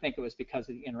forward, and I think it was because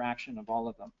of the interaction of all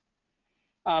of them.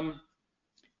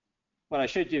 What I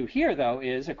should do here, though,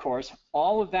 is, of course,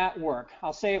 all of that work.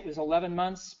 I'll say it was 11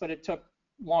 months, but it took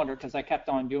longer because I kept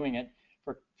on doing it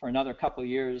for another couple of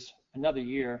years, another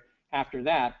year after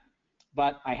that.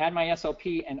 But I had my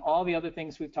SLP and all the other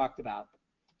things we've talked about.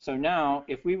 So now,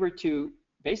 if we were to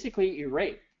basically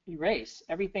erase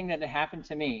everything that had happened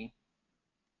to me,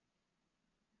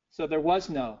 so there was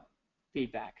no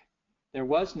feedback, there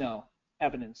was no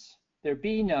evidence, there'd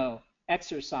be no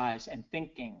exercise and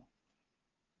thinking,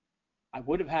 I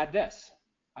would have had this.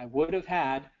 I would have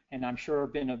had, and I'm sure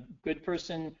been a good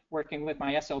person working with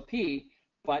my SLP,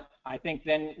 but I think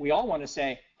then we all want to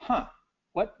say,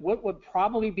 What would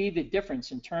probably be the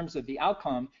difference in terms of the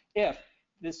outcome if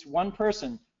this one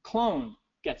person, clone,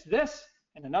 gets this,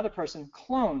 and another person,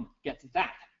 clone, gets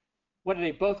that? What are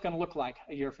they both going to look like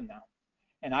a year from now?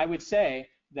 And I would say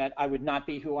that I would not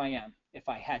be who I am if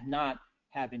I had not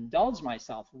have indulged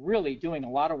myself really doing a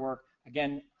lot of work.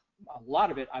 Again, a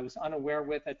lot of it I was unaware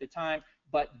with at the time,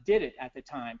 but did it at the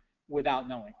time without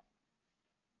knowing.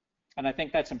 And I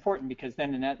think that's important, because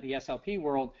then in the SLP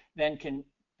world then can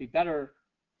be better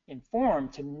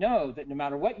informed to know that no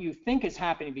matter what you think is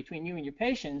happening between you and your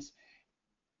patients,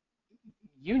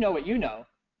 you know what you know.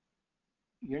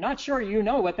 You're not sure you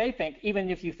know what they think, even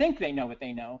if you think they know what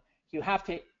they know. You have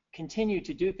to continue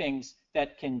to do things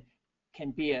that can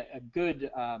be a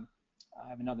good, I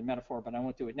have another metaphor, but I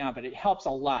won't do it now, but it helps a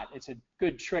lot. It's a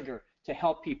good trigger to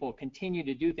help people continue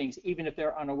to do things, even if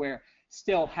they're unaware.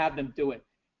 Still have them do it,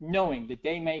 knowing that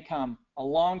they may come a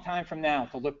long time from now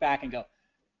to look back and go,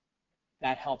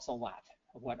 that helps a lot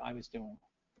of what I was doing,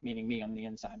 meaning me on the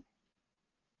inside.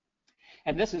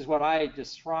 And this is what I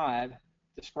describe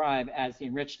as the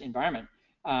enriched environment.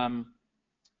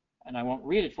 And I won't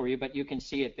read it for you, but you can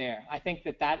see it there. I think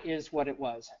that that is what it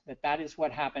was, that is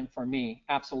what happened for me,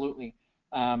 absolutely.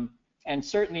 And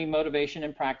certainly motivation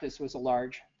and practice was a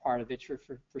large part of it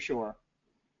for sure.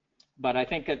 But I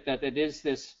think that it is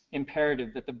this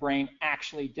imperative that the brain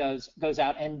actually goes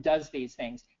out and does these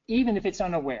things, even if it's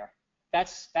unaware.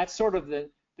 That's sort of the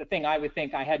thing I would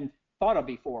think I hadn't thought of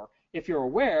before. If you're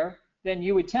aware, then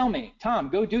you would tell me, Tom,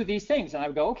 go do these things. And I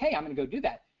would go, okay, I'm going to go do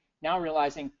that. Now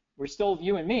realizing we're still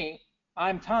you and me,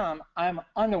 I'm Tom, I'm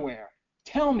unaware.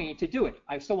 Tell me to do it.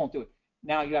 I still won't do it.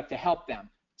 Now you have to help them.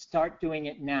 Start doing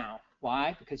it now.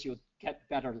 Why? Because you'll get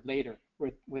better later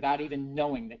without even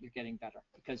knowing that you're getting better,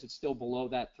 because it's still below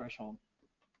that threshold.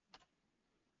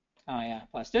 Oh yeah,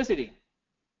 plasticity.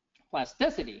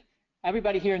 Plasticity.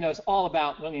 Everybody here knows all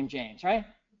about William James, right?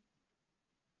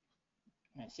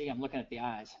 See, I'm looking at the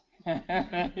eyes.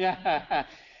 Yeah.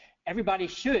 Everybody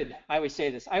should. I always say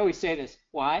this.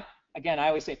 Why? Again, I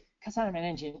always say, because I'm an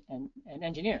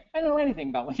engineer. I don't know anything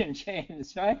about William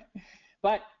James, right?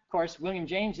 But, of course, William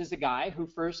James is the guy who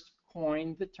first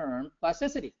coined the term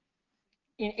plasticity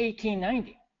in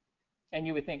 1890. And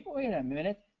you would think, wait a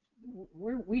minute,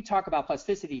 we talk about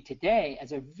plasticity today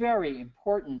as a very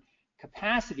important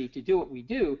capacity to do what we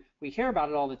do. We hear about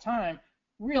it all the time,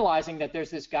 realizing that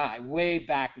there's this guy way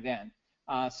back then.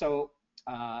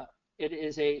 It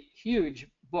is a huge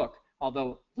book,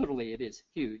 although literally it is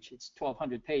huge. It's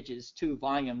 1,200 pages, 2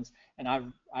 volumes, and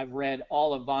I've read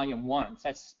all of volume 1. So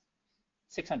that's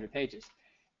 600 pages.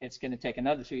 It's going to take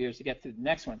another 2 years to get through the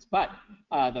next ones. But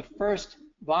the first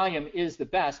volume is the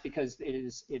best because it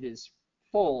is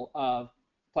full of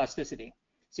plasticity.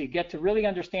 So you get to really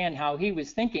understand how he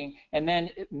was thinking, and then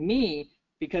me,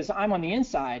 because I'm on the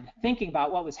inside thinking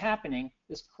about what was happening,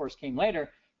 this of course came later,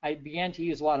 I began to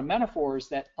use a lot of metaphors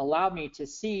that allowed me to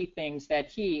see things that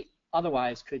he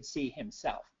otherwise could see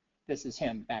himself. This is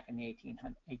him back in the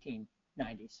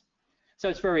 1890s. So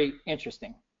it's very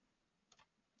interesting.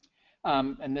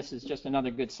 And this is just another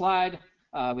good slide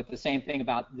with the same thing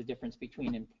about the difference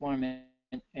between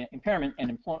impairment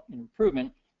and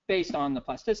improvement based on the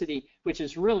plasticity, which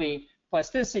is really,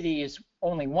 plasticity is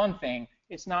only one thing.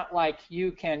 It's not like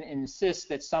you can insist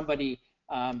that somebody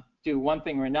do one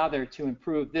thing or another to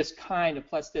improve this kind of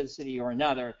plasticity or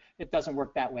another. It doesn't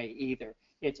work that way either.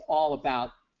 It's all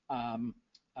about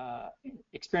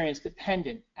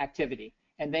experience-dependent activity,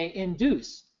 and they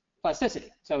induce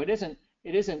plasticity. So it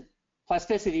isn't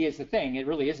plasticity is the thing. It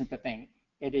really isn't the thing.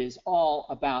 It is all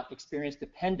about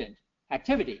experience-dependent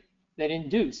activity that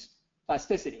induce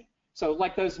plasticity. So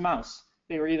like those mouse,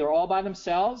 they were either all by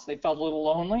themselves, they felt a little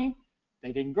lonely,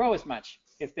 they didn't grow as much.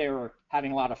 If they were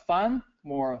having a lot of fun,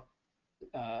 more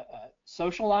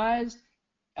socialized,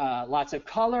 lots of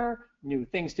color, new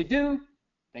things to do,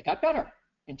 they got better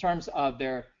in terms of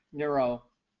their neuro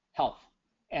health.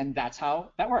 And that's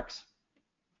how that works.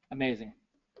 Amazing.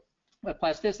 But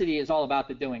plasticity is all about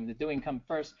the doing. The doing comes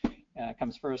first,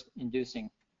 inducing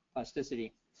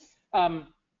plasticity.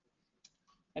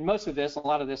 And most of this, a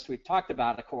lot of this we've talked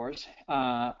about, of course,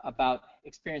 about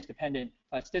experience-dependent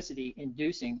plasticity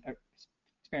inducing, or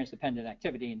experience-dependent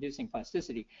activity inducing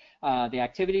plasticity. The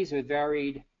activities with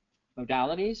varied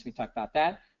modalities, we talked about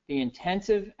that. The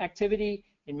intensive activity,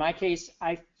 in my case,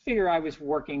 I figure I was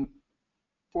working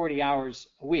 40 hours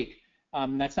a week.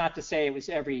 That's not to say it was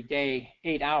every day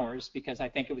 8 hours, because I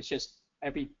think it was just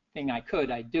everything I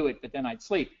could, I'd do it, but then I'd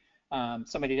sleep.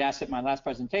 Somebody had asked at my last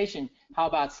presentation, how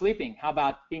about sleeping? How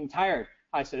about being tired?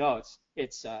 I said, oh,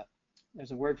 there's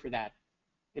a word for that.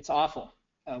 It's awful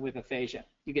with aphasia.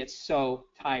 You get so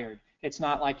tired. It's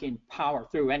not like in power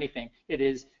through anything. It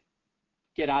is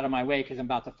get out of my way because I'm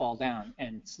about to fall down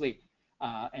and sleep.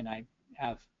 And I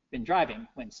have been driving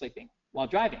when sleeping, while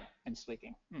driving and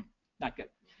sleeping. Not good.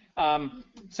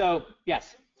 So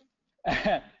yes,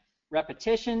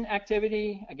 repetition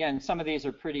activity. Again, some of these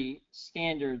are pretty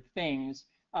standard things,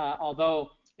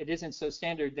 although it isn't so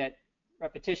standard that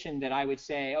repetition that I would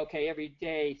say, okay, every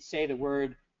day say the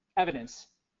word evidence,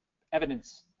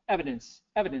 evidence, evidence,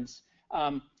 evidence.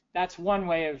 That's one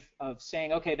way of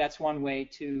saying, okay, that's one way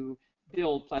to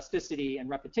build plasticity and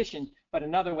repetition, but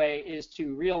another way is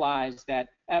to realize that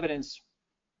evidence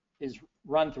is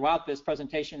run throughout this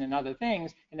presentation and other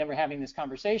things, and then we're having this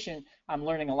conversation. I'm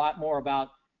learning a lot more about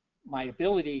my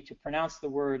ability to pronounce the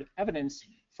word evidence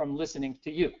from listening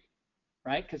to you,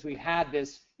 right? Because we had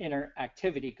this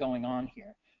interactivity going on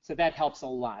here. So that helps a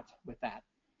lot with that.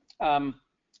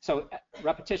 So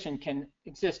repetition can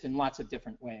exist in lots of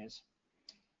different ways.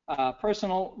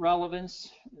 Personal relevance,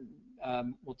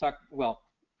 we'll talk, well,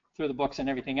 through the books and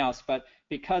everything else, but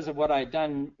because of what I'd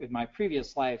done with my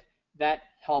previous life, that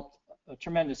helped a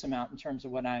tremendous amount in terms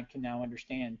of what I can now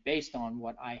understand based on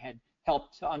what I had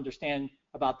helped to understand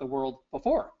about the world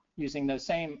before, using those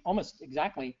same, almost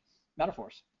exactly,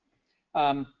 metaphors.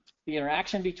 The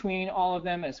interaction between all of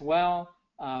them as well.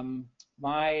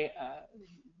 My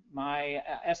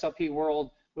SLP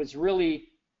world was really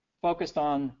focused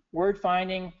on word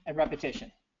finding and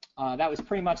repetition. That was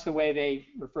pretty much the way they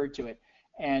referred to it.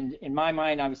 And in my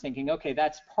mind, I was thinking, okay,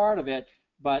 that's part of it,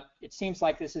 but it seems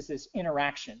like this is this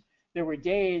interaction. There were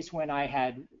days when I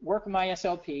had work with my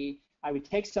SLP, I would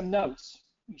take some notes.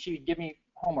 She would give me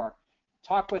homework,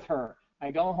 talk with her. I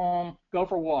go home, go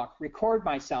for a walk, record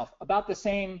myself about the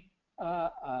same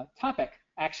topic,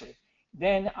 actually.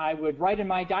 Then I would write in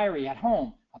my diary at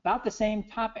home about the same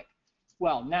topic.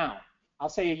 Well, now, I'll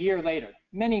say a year later,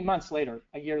 many months later,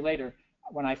 a year later,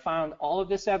 when I found all of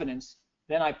this evidence,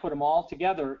 then I put them all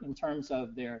together in terms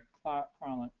of their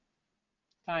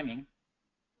timing.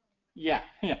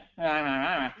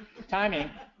 Timing.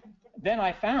 Then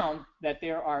I found that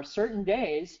there are certain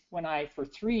days when I, for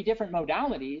 3 different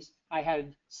modalities, I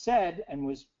had said and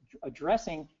was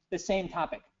addressing the same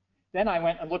topic. Then I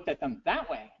went and looked at them that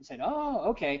way and said, oh,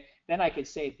 okay. Then I could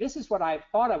say, this is what I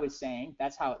thought I was saying.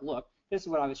 That's how it looked. This is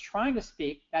what I was trying to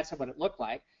speak. That's what it looked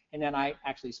like. And then I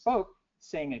actually spoke,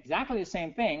 saying exactly the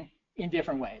same thing in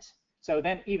different ways. So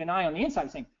then even I on the inside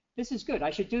was saying, this is good.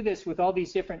 I should do this with all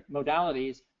these different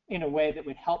modalities in a way that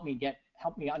would help me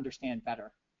understand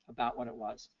better about what it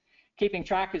was. Keeping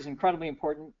track is incredibly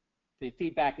important. The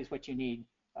feedback is what you need,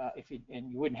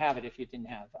 and you wouldn't have it if you didn't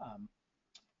have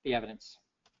the evidence.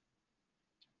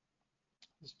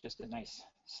 It's just a nice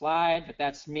slide, but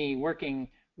that's me working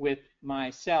with my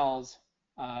cells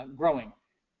growing,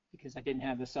 because I didn't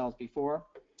have the cells before.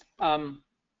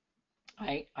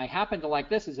 I happen to like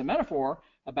this as a metaphor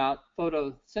about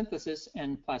photosynthesis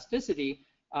and plasticity,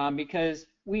 because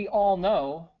we all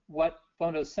know what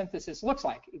photosynthesis looks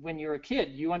like. When you're a kid,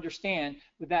 you understand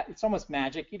with that, it's almost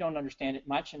magic. You don't understand it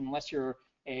much unless you're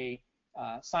a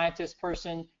scientist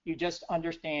person. You just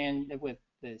understand that with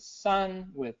the sun,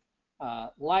 with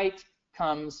light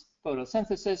comes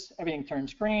photosynthesis. Everything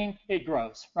turns green. It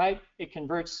grows, right? It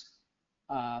converts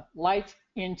light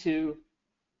into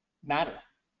matter,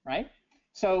 right?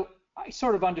 So I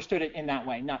sort of understood it in that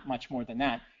way, not much more than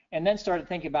that. And then started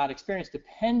thinking about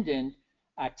experience-dependent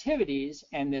activities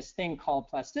and this thing called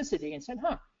plasticity, and said,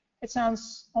 it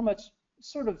sounds almost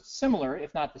sort of similar,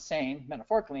 if not the same,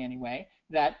 metaphorically anyway,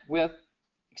 that with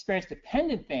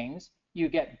experience-dependent things, you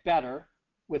get better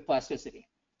with plasticity.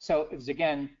 So it was,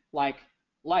 again, like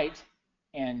light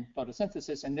and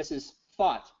photosynthesis, and this is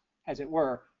thought, as it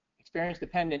were,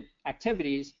 experience-dependent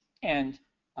activities and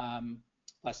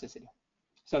plasticity.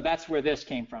 So that's where this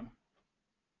came from,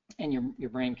 and your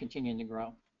brain continuing to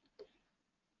grow.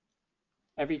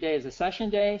 Every day is a session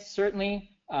day,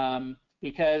 certainly,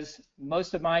 because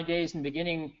most of my days in the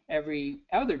beginning, every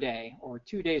other day or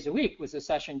 2 days a week was a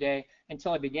session day,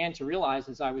 until I began to realize,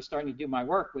 as I was starting to do my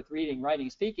work with reading, writing,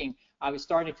 speaking, I was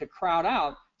starting to crowd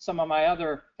out some of my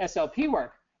other SLP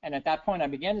work. And at that point, I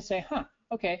began to say,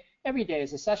 okay, every day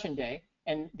is a session day,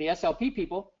 and the SLP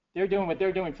people, they're doing what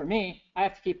they're doing for me. I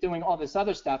have to keep doing all this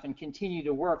other stuff and continue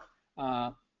to work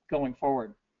going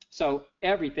forward. So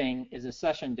everything is a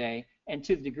session day, and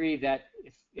to the degree that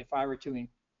if I were to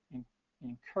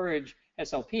encourage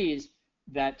SLPs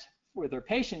that for their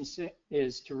patients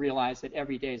is to realize that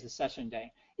every day is a session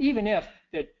day. Even if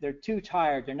they're too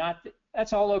tired, they're not,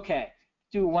 that's all okay.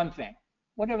 Do one thing,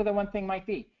 whatever the one thing might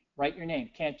be. Write your name,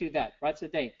 can't do that. Write the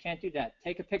date, can't do that.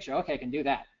 Take a picture, okay, I can do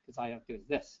that, because all I have to do is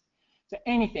this. So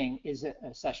anything is a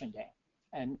session day,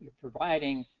 and you're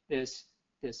providing this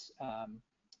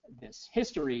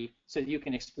history so that you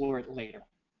can explore it later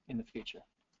in the future.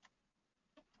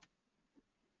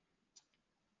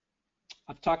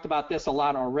 I've talked about this a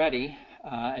lot already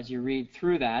as you read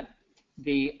through that.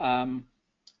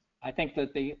 I think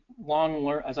that the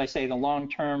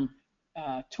long-term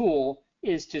tool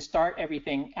is to start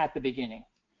everything at the beginning.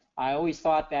 I always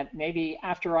thought that maybe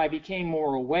after I became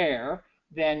more aware,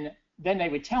 then they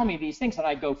would tell me these things and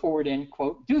I'd go forward and,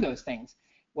 quote, do those things.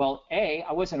 Well, I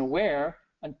wasn't aware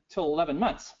until 11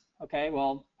 months. Okay,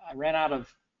 well, I ran out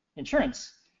of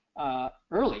insurance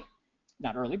early.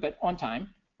 Not early, but on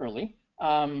time, early.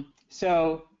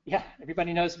 So, yeah,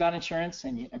 everybody knows about insurance,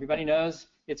 and everybody knows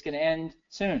it's going to end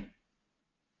soon,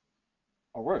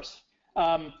 or worse.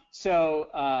 Yeah.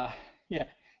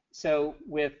 So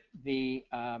with the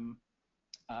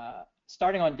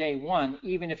starting on day one,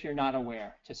 even if you're not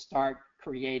aware, to start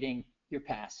creating your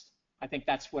past. I think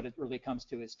that's what it really comes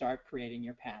to, is start creating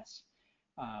your past.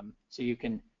 So you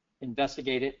can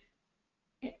investigate it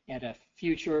at a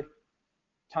future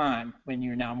time when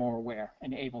you're now more aware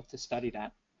and able to study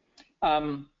that.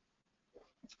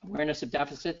 Awareness of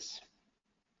deficits,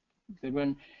 good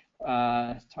one.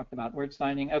 Talked about word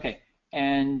finding. Okay,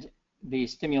 and the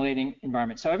stimulating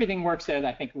environment. So everything works there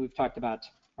that I think we've talked about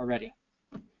already.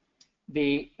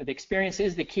 The experience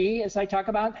is the key, as I talk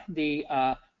about.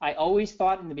 I always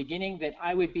thought in the beginning that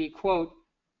I would be, quote,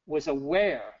 was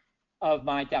aware of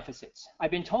my deficits.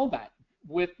 I've been told that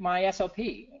with my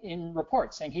SLP in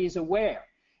reports, saying he's aware.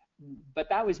 But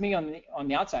that was me on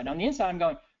the outside. On the inside, I'm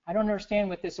going, I don't understand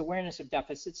what this awareness of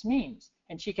deficits means.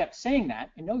 And she kept saying that,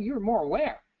 and no, you're more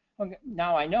aware.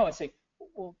 Now I know. It's like,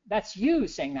 well, that's you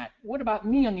saying that. What about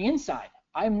me on the inside?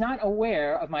 I'm not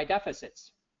aware of my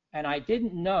deficits. And I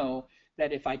didn't know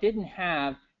that if I didn't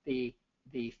have the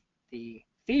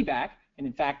feedback, and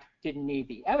in fact didn't need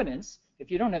the evidence, if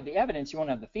you don't have the evidence, you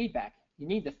won't have the feedback. You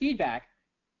need the feedback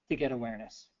to get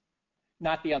awareness,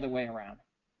 not the other way around.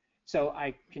 So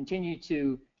I continue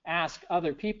to ask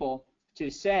other people to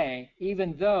say,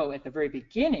 even though at the very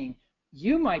beginning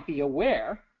you might be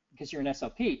aware, because you're an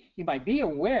SLP, you might be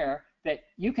aware that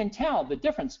you can tell the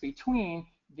difference between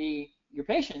your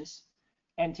patients,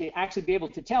 and to actually be able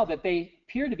to tell that they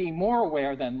appear to be more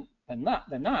aware than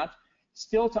not,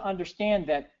 still to understand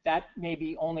that that may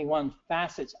be only one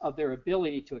facet of their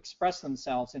ability to express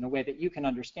themselves in a way that you can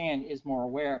understand is more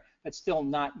aware, but still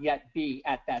not yet be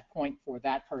at that point for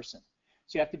that person.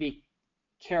 So you have to be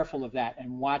careful of that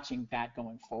and watching that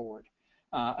going forward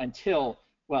until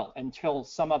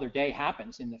some other day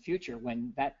happens in the future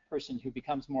when that person who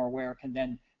becomes more aware can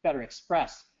then better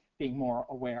express being more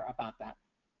aware about that.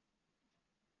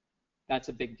 That's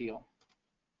a big deal.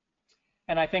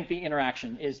 And I think the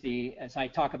interaction is as I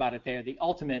talk about it there, the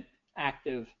ultimate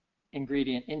active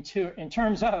ingredient in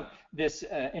terms of this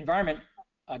environment.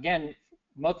 Again,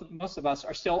 most of us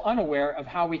are still unaware of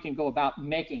how we can go about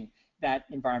making that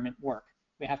environment work.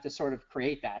 We have to sort of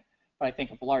create that. But I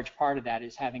think a large part of that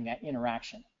is having that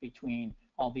interaction between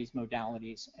all these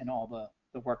modalities and all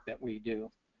the work that we do.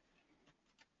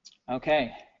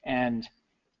 Okay, and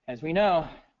as we know,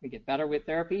 we get better with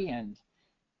therapy, and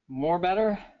more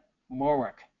better, more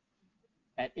work.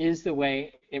 That is the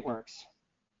way it works.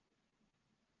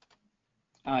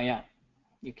 Oh yeah,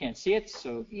 you can't see it,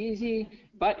 so easy,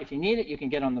 but if you need it, you can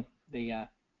get on the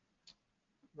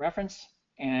reference,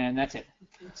 and that's it.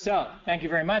 So, thank you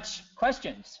very much.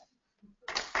 Questions?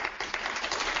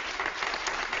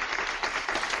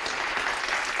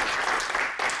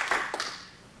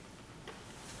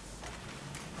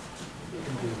 You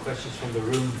can do questions from the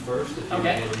room first, if you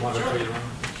Okay. want to moderate one.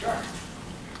 Sure.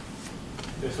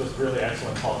 This was really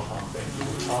excellent talk, Tom. Thank you.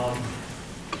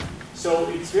 So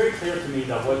it's very clear to me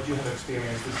that what you have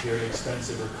experienced is very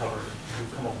extensive recovery.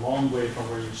 You've come a long way from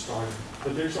where you started.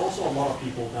 But there's also a lot of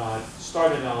people that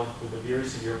started out with a very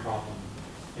severe problem.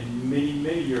 And many,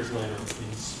 many years later,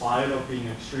 in spite of being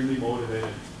extremely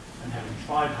motivated and having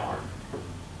tried hard,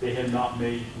 they have not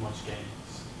made much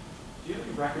gains. Do you have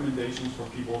any recommendations for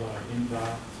people that are in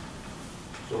that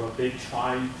sort of they've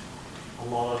tried a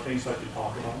lot of things that you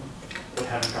talk about, but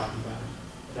haven't gotten better?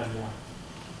 Then what?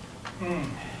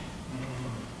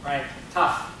 Right.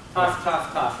 Tough.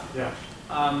 Yeah.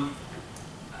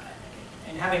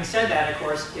 And having said that, of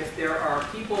course, if there are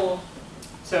people,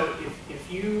 so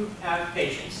if you have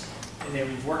patients and they've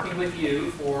been working with you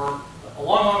for a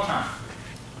long, long time,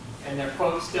 and they're,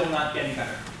 quote, still not getting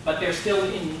better, but they're still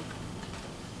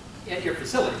at your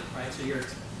facility, right? So you're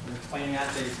explaining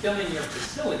that they're still in your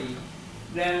facility,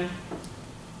 then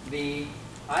the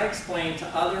I explain to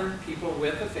other people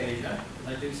with aphasia,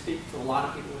 because I do speak to a lot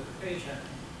of people with aphasia,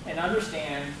 and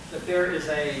understand that there is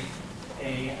a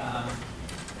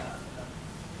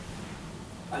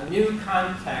new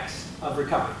context of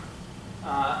recovery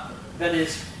that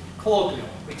is colloquial.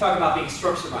 We talk about being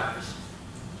stroke survivors.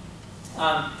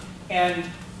 And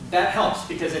that helps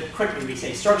because quickly we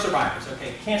say stroke survivors,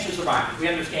 okay, cancer survivors. We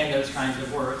understand those kinds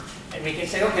of words, and we can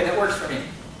say, okay, that works for me.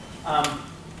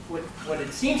 What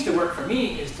it seems to work for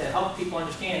me is to help people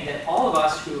understand that all of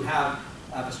us who have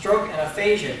a stroke and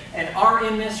aphasia and are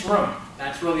in this room,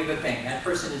 that's really the thing. That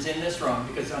person is in this room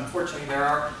because unfortunately there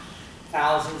are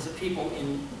thousands of people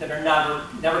that are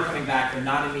never coming back. They're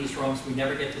not in these rooms. We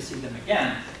never get to see them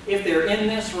again. If they're in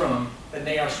this room, then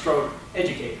they are stroke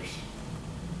educators,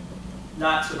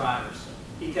 not survivors.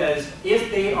 Because if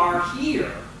they are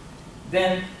here,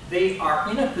 then they are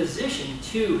in a position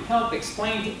to help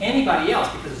explain to anybody else,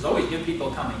 because there's always new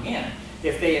people coming in.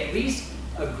 If they at least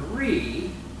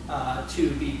agree to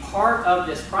be part of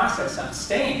this process of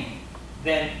staying,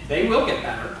 then they will get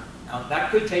better. Now,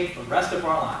 that could take the rest of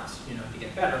our lives, to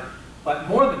get better. But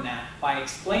more than that, by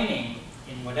explaining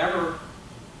in whatever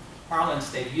parlance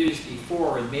they've used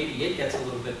before, and maybe it gets a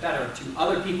little bit better, to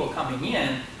other people coming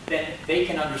in, then they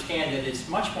can understand that it's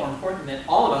much more important that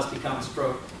all of us become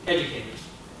stroke educators.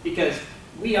 Because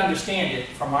we understand it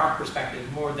from our perspective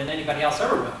more than anybody else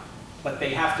ever will. But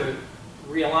they have to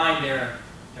realign their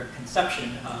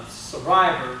conception of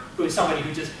survivor, who is somebody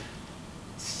who just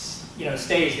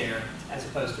stays there, as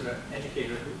opposed to an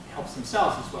educator who helps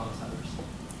themselves as well as others.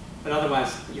 But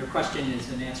otherwise, your question is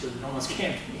an answer that almost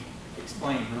can't be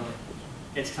explained, really.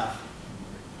 It's tough.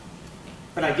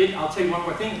 But I'll tell you one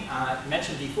more thing. I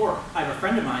mentioned before, I have a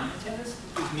friend of mine,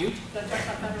 who's mute.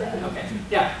 Okay.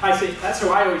 Yeah, I say, that's who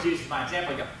I always use as my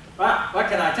example. I go, wow, what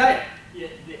can I tell you?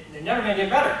 They're never going to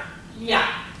get better.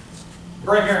 Yeah.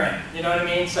 Bring her in. You know what I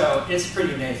mean? So it's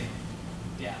pretty amazing.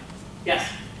 Yeah.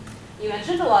 Yes? You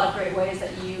mentioned a lot of great ways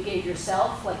that you gave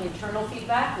yourself, like internal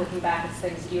feedback, looking back at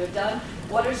things that you have done.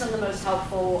 What are some of the most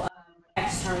helpful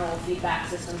external feedback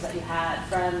systems that you had,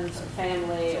 friends or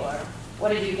family, or what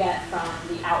did you get from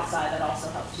the outside that also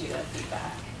helped you to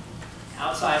feedback?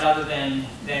 Outside, other than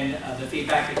the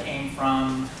feedback that came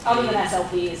from... Other than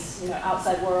SLPs,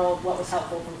 outside world, what was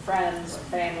helpful from friends or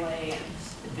family, and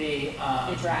the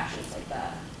interactions like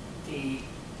that?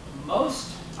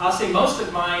 I'll say most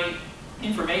of my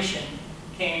information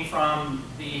came from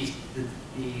the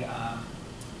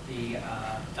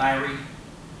diary,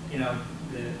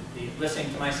 the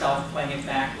listening to myself, playing it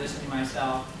back, listening to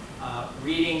myself,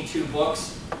 reading 2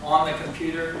 books on the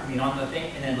computer, on the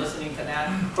thing, and then listening to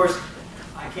that. Of course,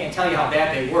 I can't tell you how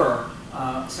bad they were,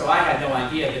 so I had no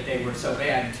idea that they were so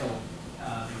bad until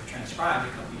they were transcribed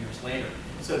a couple years later.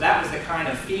 So that was the kind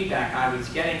of feedback I was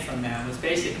getting from them, was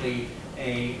basically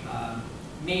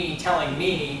me telling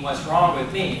me what's wrong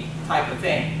with me type of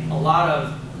thing. A lot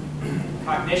of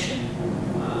cognition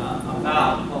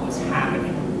about what was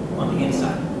happening on the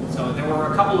inside. So there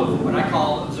were a couple of what I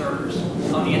call observers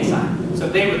on the inside. So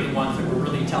they were the ones that were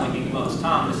really telling me the most.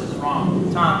 Tom, this is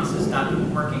wrong. Tom, this is not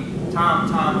working. Tom.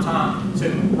 So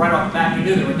right off the bat, you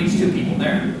knew there were at least 2 people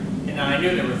there. And I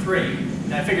knew there were 3.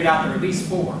 And I figured out there were at least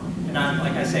 4. And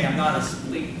like I say, I'm not a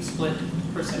split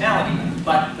personality,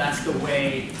 but that's the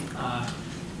way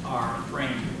our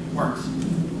brain works.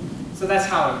 So that's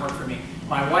how it worked for me.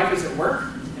 My wife was at work,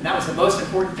 and that was the most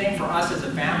important thing for us as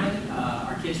a family.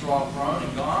 Our kids were all grown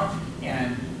and gone,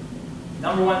 and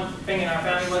number one thing in our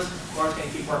family was Laura's going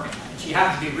to keep working. And she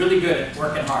happened to be really good at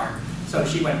working hard. So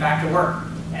she went back to work,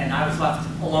 and I was left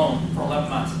alone for 11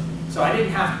 months. So I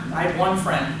had one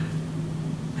friend.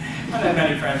 I don't have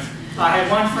many friends. I had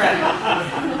one friend.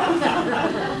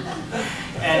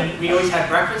 And we always had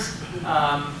breakfast,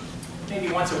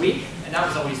 maybe once a week, and that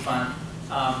was always fun.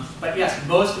 But yes,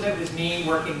 most of it was me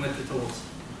working with the tools.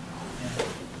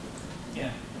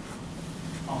 Yeah.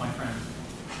 All my friends.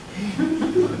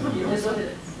 It is what it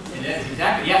is. It is,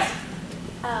 exactly, yes.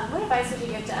 What advice would you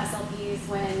give to SLPs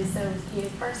when,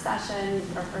 first session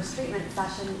or first treatment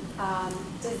session,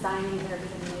 designing therapy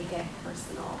to make it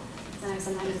personal? So I know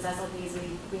sometimes as SLPs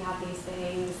we have these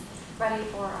things ready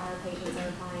for our patients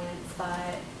or clients,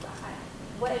 but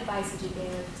what advice would you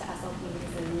give to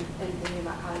SLPs in thinking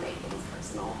about how to make things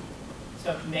personal?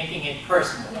 So making it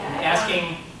personal, yeah,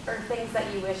 asking... Or things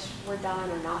that you wish were done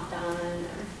or not done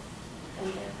or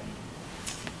in therapy.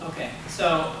 Okay,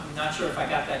 so I'm not sure if I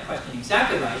got that question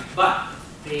exactly right, but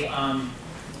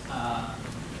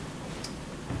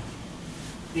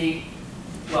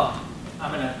well,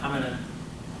 I'm gonna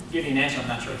give you an answer. I'm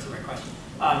not sure it's the right question.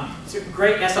 So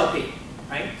great SLP,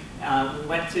 right? We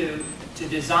went to to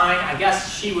design, I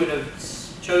guess she would have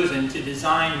chosen to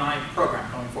design my program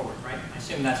going forward, right? I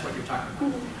assume that's what you're talking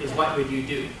about, is what would you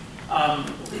do?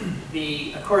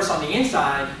 Of course, on the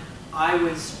inside, I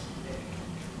was,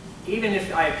 even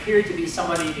if I appeared to be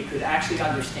somebody that could actually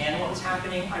understand what was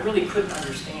happening, I really couldn't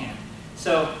understand.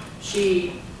 So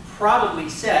she probably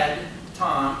said,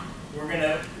 Tom, we're going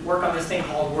to work on this thing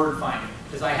called word finding,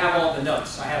 because I have all the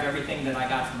notes. I have everything that I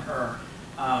got from her.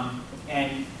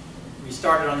 And we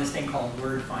started on this thing called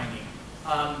word finding.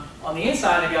 On the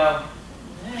inside, I go,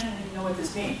 I don't even know what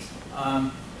this means.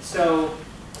 So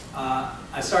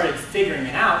I started figuring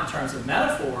it out in terms of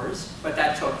metaphors, but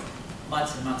that took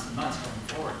months and months and months going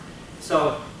forward.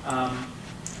 So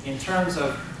in terms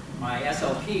of my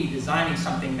SLP designing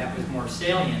something that was more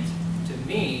salient to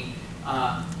me,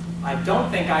 I don't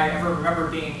think I ever remember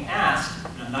being asked,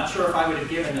 and I'm not sure if I would have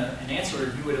given an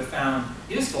answer you would have found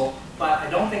useful, but I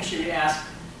don't think she would ask,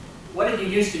 what did you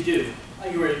used to do? I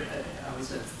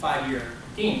was a 5-year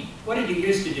dean. What did you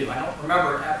used to do? I don't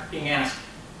remember being asked,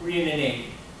 were you in the Navy?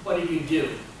 What did you do?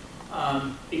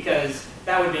 Because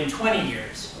that would have been 20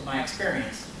 years of my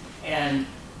experience. And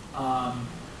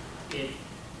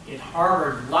it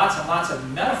harbored lots and lots of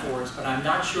metaphors, but I'm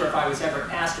not sure if I was ever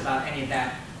asked about any of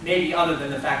that, maybe other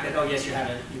than the fact that, oh yes, you were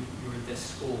at this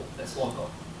school that's local.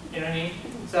 You know what I mean?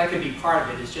 So that could be part of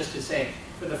it, is just to say,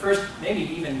 for the first, maybe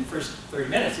even the first 30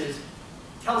 minutes is,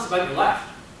 tell us about your life.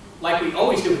 Like we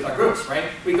always do with our groups,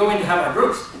 right? We go in to have our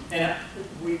groups, and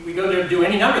we go there to do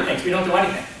any number of things. We don't do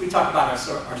anything. We talk about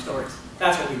our stories.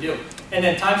 That's what we do. And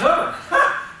then time's over.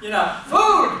 You know,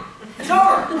 food! It's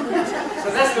over! So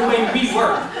that's the way we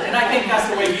work. And I think that's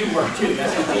the way you work too.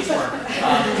 That's how these work.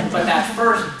 But that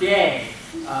first day,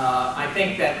 I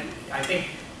think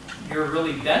you're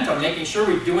really bent on making sure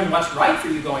we're doing what's right for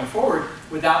you going forward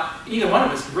without either one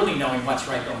of us really knowing what's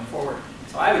right going forward.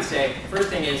 So I would say, the first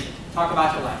thing is, talk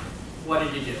about your life. What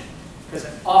did you do? Because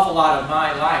an awful lot of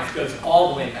my life goes all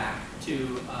the way back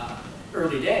to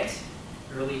early days.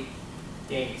 Early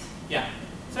days. Yeah.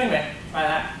 So anyway, try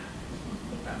that.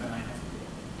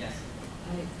 Yes.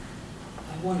 I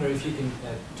wonder if you can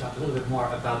talk a little bit more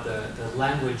about the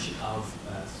language of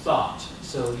thought.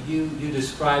 So you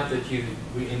described that in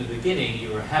the beginning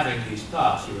you were having these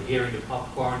thoughts, you were hearing the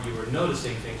popcorn, you were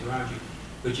noticing things around you,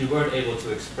 but you weren't able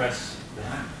to express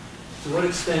them. To what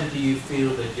extent do you feel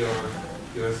that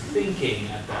your thinking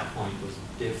at that point was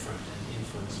different and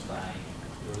influenced by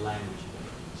your language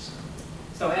abilities?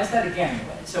 So ask that again.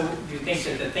 So do you think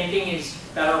that the thinking is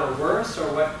better or worse,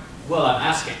 or what? Well, I'm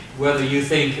asking whether you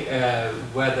think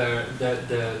whether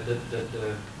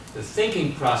the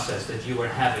thinking process that you were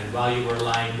having while you were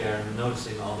lying there and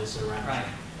noticing all this around right.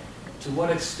 you, to what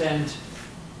extent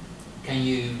can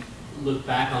you look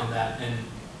back on that and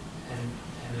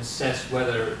assess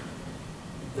whether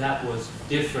that was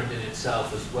different in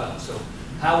itself as well? So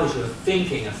how was your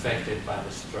thinking affected by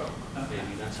the stroke? Okay.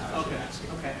 Maybe that's how I should ask it.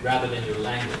 Okay. Rather than your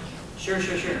language. Sure.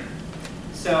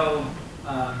 So,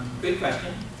 good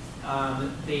question.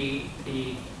 The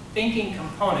thinking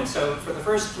component, so for the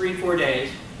first 3-4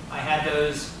 days, I had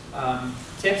those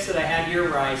tips that I had here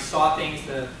where I saw things,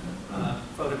 the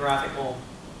photographs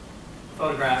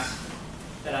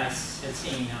that I had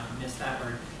seen, missed that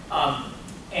word.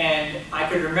 And I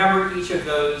could remember each of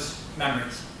those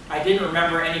memories. I didn't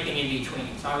remember anything in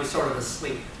between, so I was sort of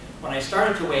asleep. When I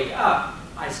started to wake up,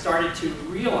 I started to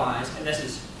realize, and this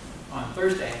is on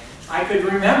Thursday, I could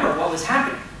remember what was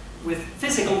happening with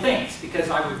physical things, because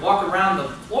I would walk around the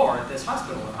floor at this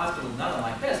hospital, a hospital nothing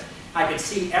like this. I could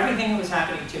see everything that was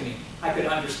happening to me. I could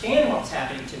understand what was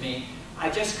happening to me. I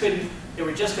just couldn't, there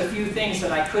were just a few things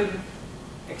that I couldn't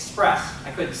express.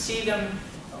 I couldn't see them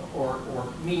or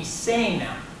me saying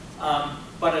them.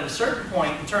 But at a certain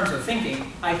point, in terms of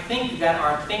thinking, I think that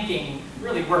our thinking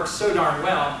really works so darn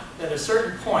well that at a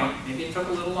certain point, maybe it took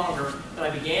a little longer, that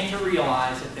I began to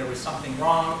realize that there was something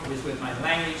wrong. It was with my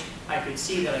language. I could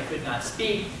see that I could not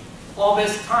speak. All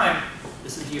this time,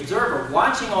 this is the observer,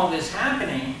 watching all this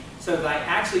happening, so that I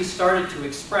actually started to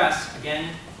express,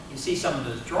 again, you see some of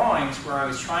those drawings where I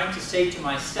was trying to say to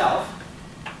myself,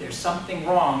 there's something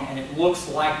wrong and it looks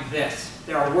like this.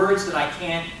 There are words that I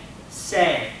can't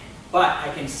say, but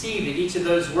I can see that each of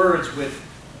those words with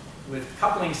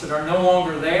couplings that are no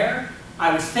longer there,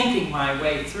 I was thinking my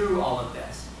way through all of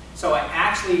this. So I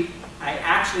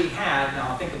actually had, now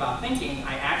I'll think about thinking,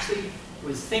 I actually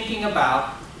was thinking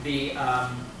about the,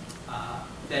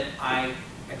 that I,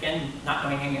 again, not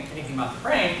knowing anything about the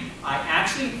brain, I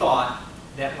actually thought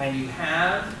that when you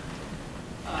have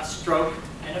stroke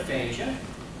and aphasia,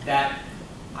 that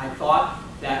I thought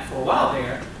that for a while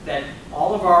there, that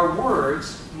all of our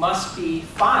words must be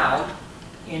filed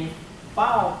in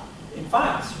files,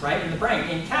 right, in the brain,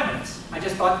 in cabinets. I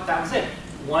just thought that was it.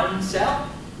 One cell,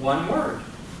 one word.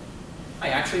 I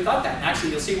actually thought that. And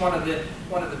actually, you'll see one of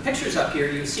the pictures up here.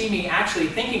 You see me actually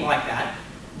thinking like that,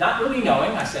 not really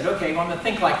knowing. I said, okay, I'm going to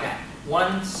think like that.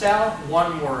 One cell,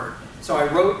 one word. So I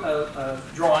wrote a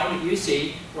drawing that you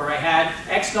see where I had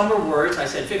X number of words. I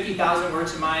said 50,000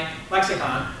 words in my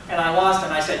lexicon, and I lost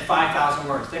and I said 5,000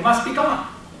 words. They must be gone.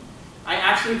 I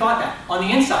actually thought that. On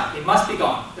the inside, they must be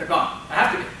gone. They're gone. I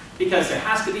have to be. Because there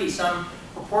has to be some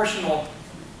proportional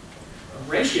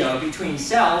ratio between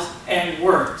cells and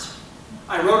words.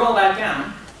 I wrote all that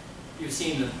down. You've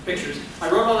seen the pictures. I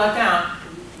wrote all that down,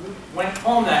 went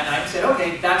home that night and said,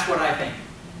 okay, that's what I think.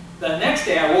 The next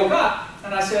day I woke up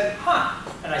and I said, huh.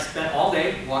 And I spent all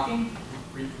day walking,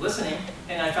 listening,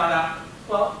 and I found out,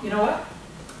 well, you know what?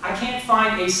 I can't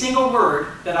find a single word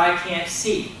that I can't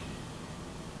see.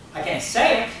 I can't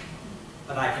say it,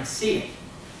 but I can see it.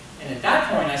 And at that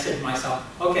point I said to myself,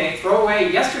 okay, throw away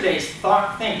yesterday's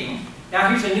thinking. Now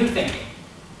here's a new thinking.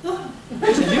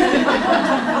 Here's a new thinking.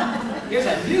 Here's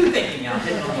a new thinking. I'm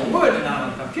hitting on the wood and not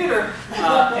on the computer. And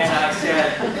I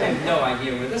said, I have no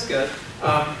idea where this goes.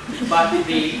 But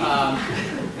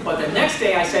the next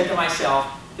day I said to myself,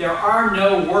 there are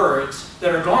no words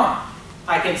that are gone.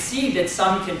 I can see that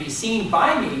some can be seen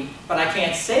by me, but I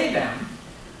can't say them.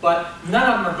 But none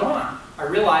of them are gone. I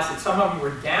realized that some of them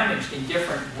were damaged in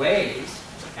different ways,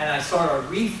 and I sort of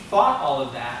rethought all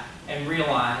of that and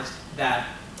realized that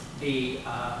the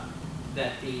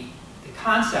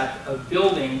concept of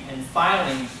building and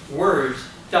filing words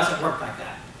doesn't work like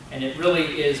that. And it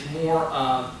really is more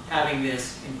of having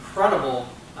this incredible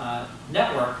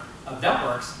network of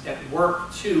networks that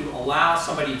work to allow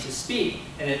somebody to speak,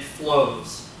 and it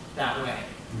flows that way.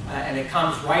 And it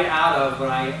comes right out of what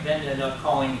I then ended up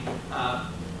calling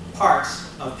parts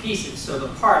of pieces. So the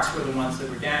parts were the ones that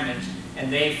were damaged,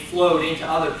 and they flowed into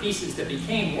other pieces that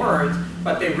became words,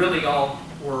 but they really all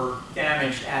were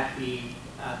damaged at the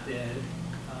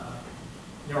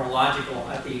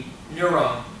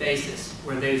neuro basis,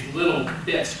 where those little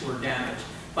bits were damaged.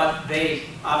 But they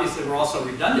obviously were also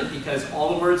redundant because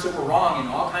all the words that were wrong in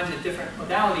all kinds of different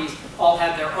modalities all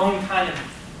had their own kind of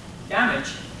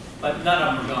damage, but none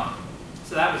of them were gone.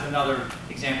 So that was another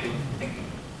example of thinking.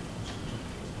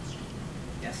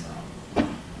 Yes.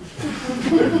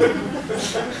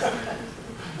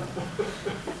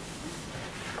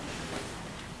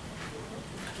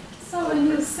 So when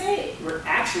you say... We're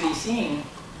actually seeing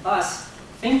us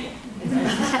thinking.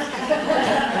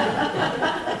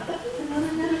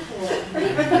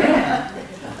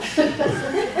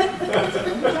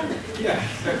 Yeah.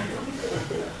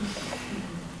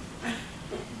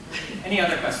 Any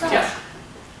other questions? Yes?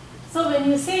 So when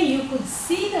you say you could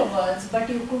see the words but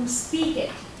you couldn't speak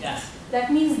it, Yes.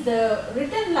 that means the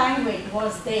written language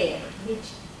was there,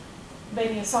 which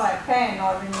when you saw a pen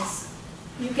or when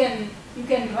you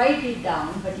can write it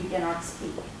down but you cannot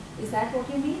speak. Is that what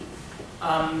you mean?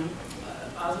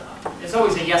 There's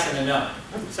always a yes and a no.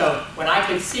 So when I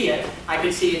could see it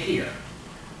here.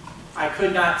 I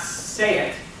could not say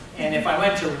it, and if I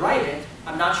went to write it,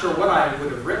 I'm not sure what I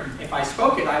would have written. If I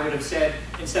spoke it, I would have said,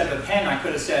 instead of a pen, I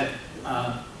could have said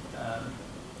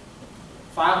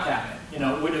file cabinet. You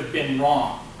know, it would have been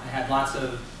wrong. I had lots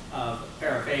of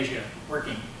paraphasia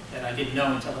working that I didn't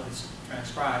know until it was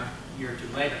transcribed a year or two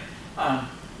later.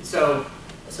 So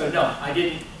no, I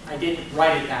didn't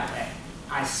write it that way.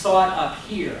 I saw it up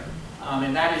here,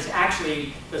 and that is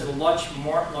actually, there's a much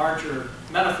more larger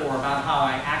metaphor about how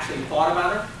I actually thought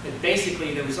about it. That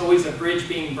basically there was always a bridge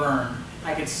being burned.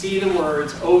 I could see the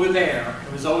words over there.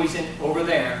 It was always over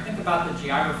there. Think about the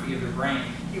geography of your brain.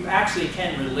 You actually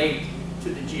can relate to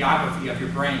the geography of your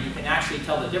brain. You can actually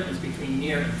tell the difference between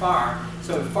near and far.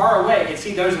 So far away, I could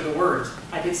see those are the words.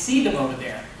 I could see them over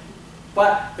there.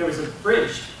 But there was a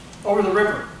bridge over the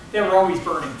river. They were always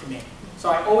burning to me. So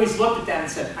I always looked at them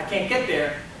and said, I can't get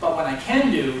there, but what I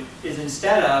can do is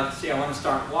instead of, see, I want to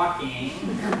start walking.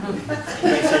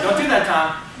 Anyway, so don't do that,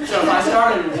 Tom. So if I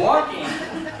started walking,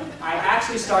 I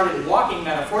actually started walking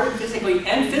metaphorically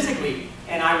and physically,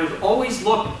 and I would always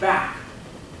look back,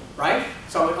 right?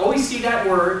 So I would always see that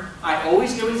word. I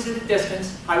always knew it was at a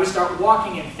distance. I would start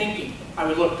walking and thinking. I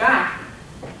would look back,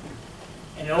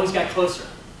 and it always got closer.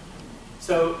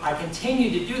 So I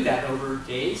continued to do that over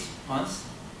days, months,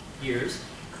 years,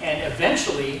 and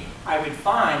eventually I would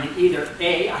find that either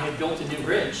A, I had built a new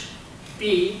bridge,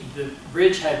 B, the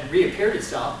bridge had reappeared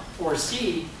itself, or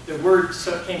C, the word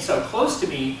came so close to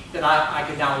me that I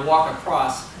could now walk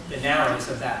across the narrows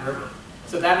of that river.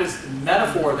 So that was the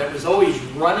metaphor that was always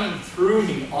running through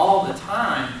me all the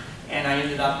time, and I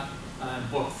ended up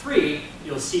book 3,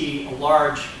 you'll see a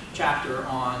large chapter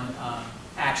on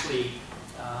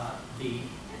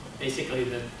basically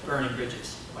the burning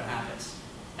bridges, what happens.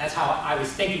 That's how I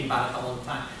was thinking about it all the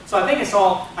time. So I think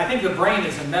the brain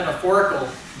is a metaphorical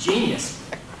genius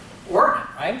organ,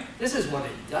 right? This is what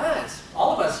it does.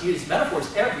 All of us use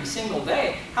metaphors every single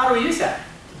day. How do we use that?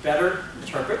 To better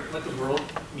interpret what the world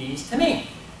means to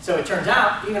me. So it turns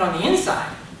out, even on the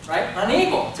inside, right,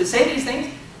 unable to say these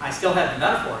things, I still have the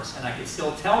metaphors, and I can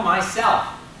still tell myself,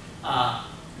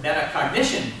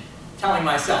 metacognition, telling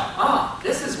myself,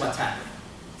 this is what's happening.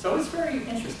 So it's very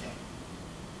interesting.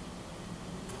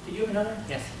 Do you have another?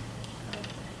 Yes.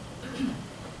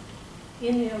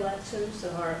 In your lectures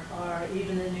or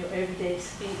even in your everyday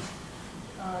speech,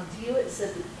 do you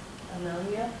exhibit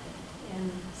anomia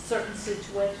in certain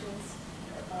situations,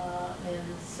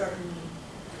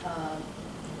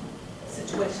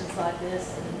 situations like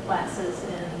this, in classes,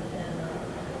 in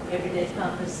everyday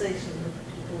conversation with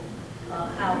people?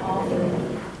 How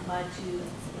often might you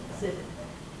exhibit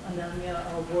anomia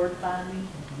or word finding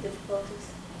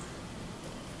difficulties?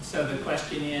 So the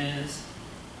question is,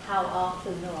 how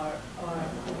often or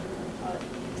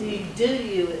do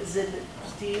you exhibit,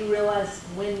 do you realize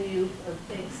when you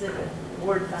exhibit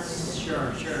word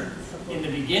finding? Sure. In the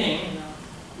beginning,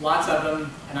 lots of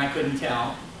them, and I couldn't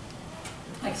tell.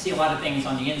 I could see a lot of things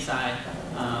on the inside,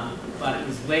 but it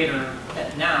was later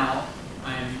that now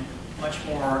I'm much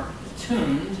more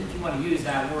attuned, if you want to use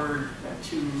that word,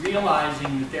 to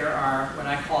realizing that there are what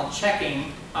I call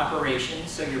checking operations.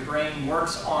 So your brain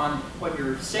works on what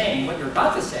you're saying, what you're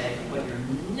about to say, what you're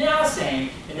now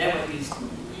saying, and then what you're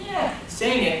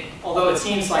saying it, although it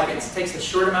seems like it takes a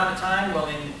short amount of time, well,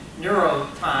 in neuro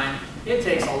time, it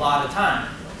takes a lot of time.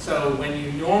 So when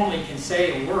you normally can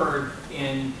say a word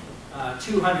in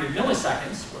 200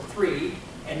 milliseconds, or 3,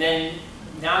 and then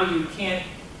now you can't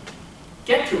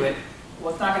get to it,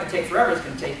 well, it's not going to take forever. It's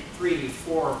going to take 3,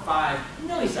 4, 5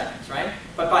 milliseconds, right?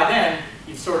 But by then,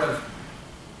 you sort of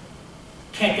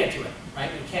can't get to it,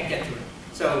 right? You can't get to it.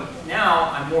 So now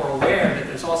I'm more aware that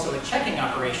there's also a checking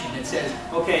operation that says,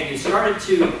 okay, you started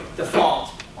to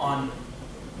default on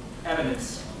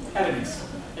evidence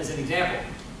as an example.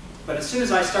 But as soon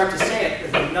as I start to say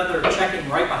it, there's another checking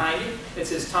right behind it that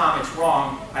says, Tom, it's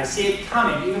wrong. I see it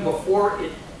coming even before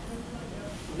it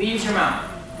leaves your mouth.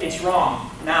 It's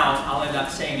wrong. Now I'll end up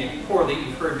saying it poorly.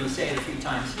 You've heard me say it a few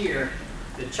times here.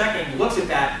 The checking looks at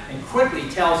that and quickly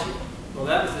tells you, well,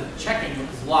 that was the checking that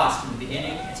was lost in the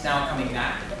beginning. It's now coming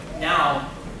back. Now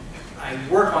I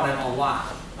work on it a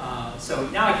lot. So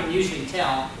now I can usually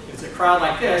tell if it's a crowd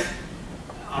like this,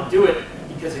 I'll do it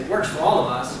because it works for all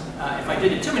of us. If I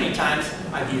did it too many times,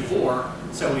 I'd be bored.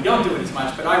 So we don't do it as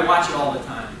much, but I watch it all the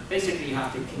time. Basically, you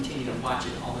have to continue to watch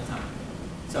it all the time.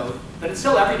 So, but it's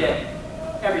still every day.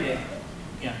 Every day.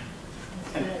 Yeah.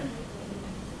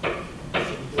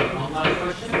 Online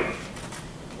question?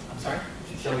 I'm sorry?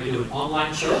 Shall we do an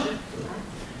online question?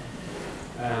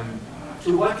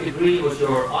 To what degree was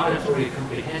your auditory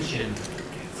comprehension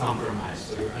compromised,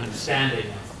 so your understanding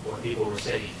of what people were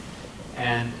saying?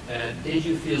 And did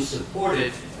you feel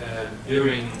supported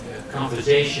during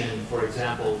conversation, for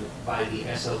example, by the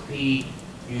SLP,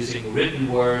 using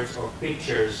written words or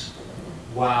pictures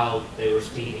while they were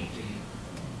speaking to you?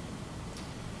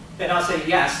 Then I'll say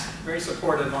yes, very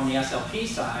supportive on the SLP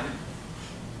side.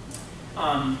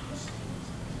 On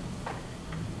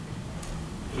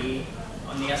the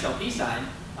SLP side,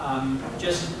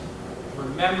 just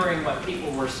remembering what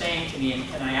people were saying to me, and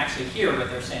can I actually hear what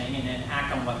they're saying and then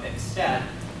act on what they've said.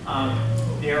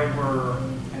 There were,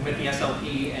 and with the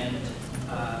SLP and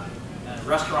a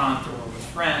restaurant or with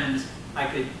friends, I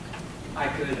could,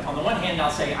 on the one hand,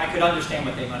 I'll say I could understand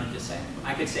what they wanted to say.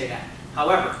 I could say that.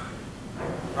 However,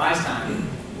 rise time,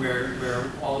 where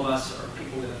all of us or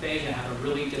people with aphasia have a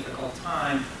really difficult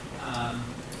time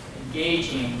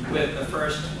engaging with the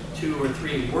first 2 or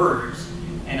 3 words,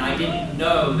 and I didn't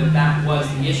know that that was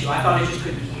the issue. I thought I just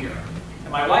couldn't hear.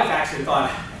 And my wife actually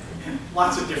thought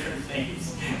lots of different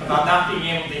things about not being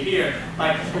able to hear.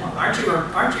 Like, aren't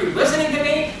you listening to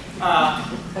me?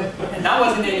 And that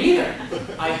wasn't it either.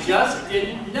 I just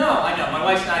didn't know. I know, my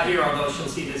wife's not here, although she'll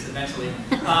see this eventually.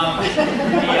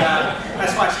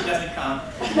 That's why she doesn't come.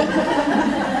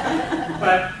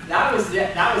 But that was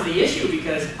the issue,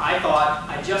 because I thought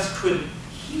I just couldn't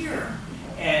hear.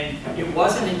 And it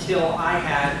wasn't until I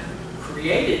had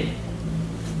created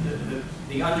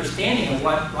the understanding of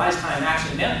what rise time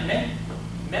actually meant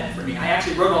for me. I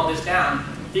actually wrote all this down.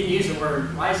 Didn't use the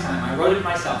word rise time. I wrote it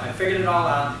myself. I figured it all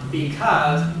out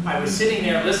because I was sitting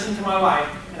there listening to my wife,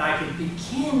 and I could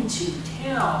begin to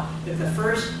tell that the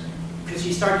first, because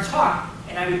she started to talk,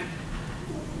 and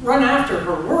run after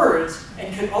her words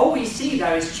and could always see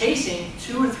that I was chasing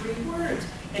 2 or 3 words.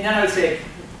 And then I would say,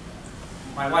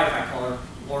 my wife, I call her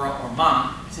Laura or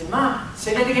Mom. I said, Mom,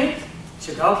 say that again.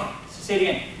 She'd go, okay, so say it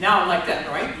again. Now I'm like that,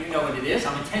 right? You know what it is.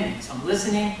 I'm attending, so I'm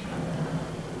listening.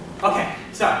 Okay,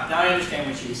 so now I understand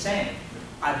what she was saying.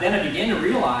 Then I began to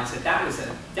realize that that was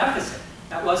a deficit.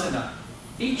 That wasn't a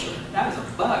feature. That was a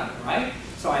bug, right?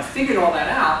 So I figured all that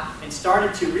out and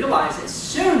started to realize as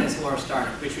soon as Laura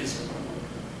started, which was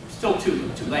still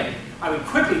too late, I would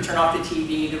quickly turn off the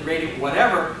TV, the radio,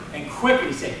 whatever, and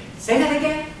quickly say that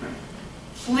again?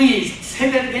 Please, say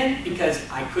that again? Because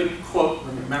I couldn't, quote,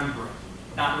 remember it.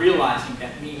 Not realizing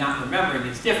that me not remembering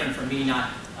is different from me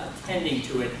not attending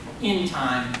to it in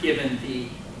time, given the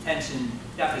attention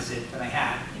deficit that I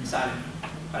had inside of me.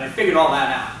 But I figured all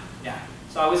that out, yeah.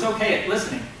 So I was okay at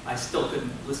listening. I still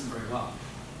couldn't listen very well.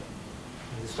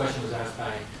 This question was asked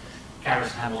by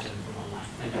Karis Hamilton from online.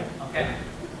 Thank you. Okay.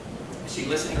 Is she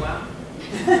listening well?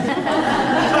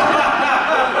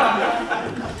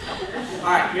 All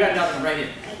right, you got another one right here.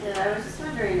 I did. I was just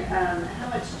wondering, how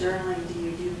much journaling do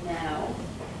you do now,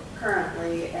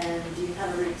 currently, and do you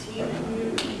have a routine that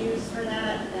you use for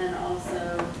that? And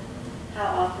also, how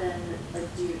often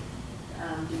do you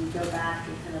go back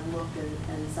and kind of look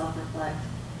and self-reflect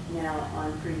now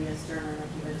on previous journaling,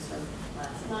 like you was from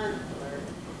last month, or?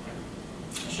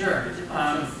 Sure.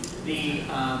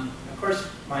 Of course,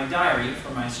 my diary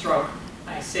for my stroke,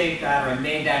 I saved that, or I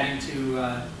made that into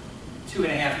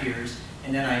 2.5 years,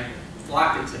 and then I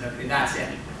blocked it to okay, that's it.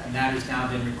 And that has now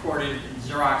been recorded and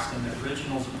Xeroxed, and the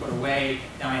originals are put away.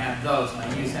 Now I have those, and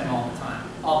I use them all the time.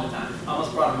 All the time. I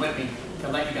almost brought them with me to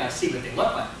let you guys see what they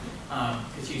look like,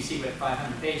 because you see what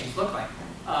 500 pages look like.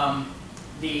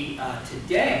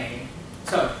 Today,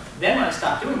 so then when I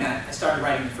stopped doing that, I started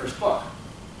writing the first book.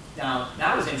 Now,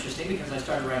 that was interesting because I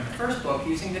started writing the first book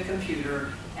using the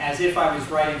computer as if I was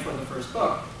writing for the first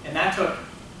book. And that took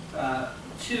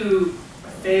 2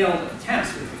 failed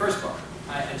attempts with the first book.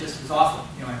 I just was awful.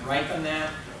 You know, I'd write them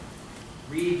down,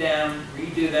 read them,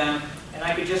 redo them, and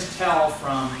I could just tell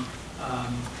from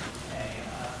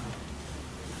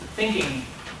thinking,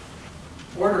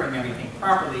 ordering everything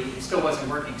properly, it still wasn't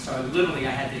working. So I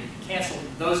had to cancel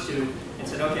those 2 and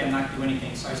said, okay, I'm not going to do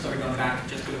anything. So I started going back to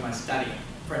just doing my studying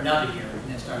for another year,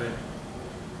 and then started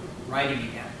writing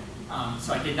again.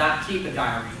 So I did not keep a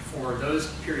diary for those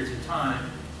periods of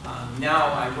time.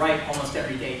 Now I write almost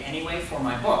every day anyway for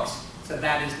my books, so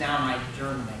that is now my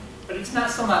journaling. But it's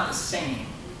still not the same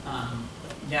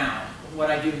now. What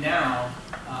I do now,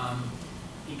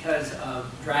 because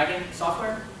of Dragon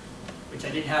software, which I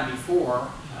didn't have before,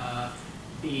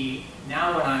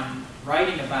 now when I'm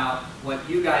writing about what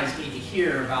you guys need to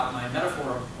hear about my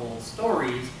metaphorical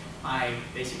stories, I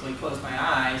basically close my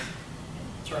eyes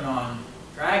and turn on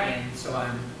Dragon, so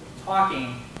I'm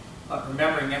talking, but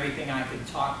remembering everything I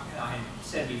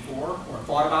said before or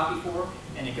thought about before,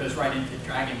 and it goes right into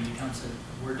Dragon and becomes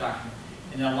a Word document.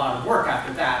 And then a lot of work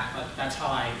after that, but that's how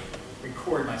I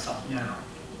record myself now.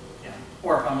 Yeah.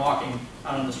 Or if I'm walking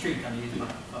out on the street, I'm using my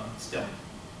phone still. Yeah.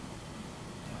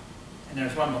 And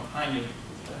there's one behind you.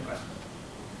 Question.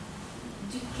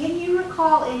 Can you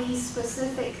recall any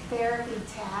specific therapy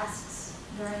tasks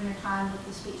during your time with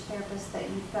the speech therapist that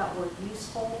you felt were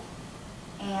useful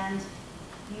and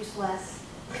useless?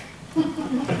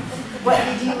 What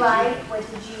did you like? What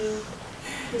did you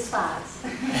despise?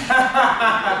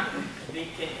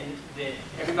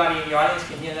 Everybody in the audience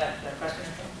can hear that question?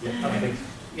 Yeah, okay.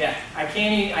 Yeah, I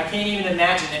can't even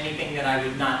imagine anything that I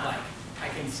would not like. I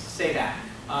can say that.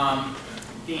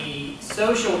 The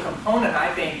social component,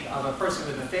 I think, of a person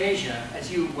with aphasia,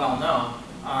 as you well know,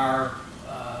 are,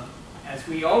 as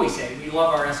we always say, we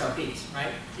love our SOPs,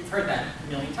 right? You've heard that a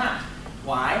million times.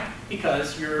 Why?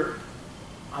 Because you're,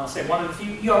 I'll say one of the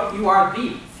few, you are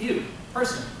the few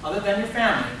person, other than your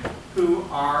family, who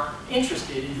are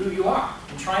interested in who you are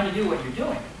and trying to do what you're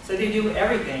doing. So they do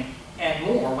everything and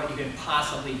more what you can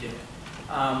possibly do.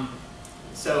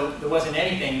 So there wasn't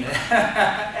anything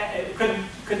that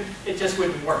it just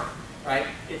wouldn't work, right?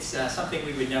 It's something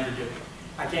we would never do.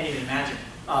 I can't even imagine.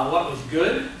 What was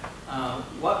good?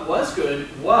 What was good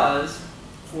was,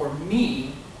 for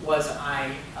me, was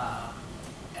I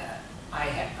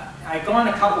had gone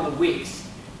a couple of weeks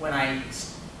when I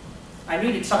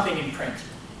needed something in print,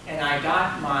 and I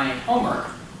got my homework,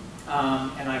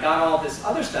 and I got all this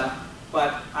other stuff,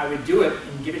 but I would do it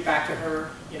and give it back to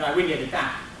her. You know, I wouldn't get it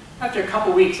back. After a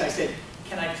couple weeks, I said,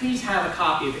 can I please have a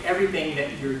copy of everything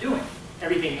that you're doing?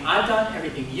 Everything I've done,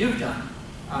 everything you've done,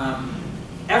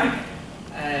 everything.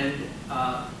 And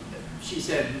she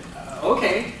said,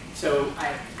 okay. So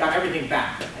I got everything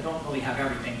back. I don't really have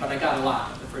everything, but I got a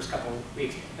lot of the first couple of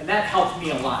weeks. And that helped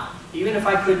me a lot. Even if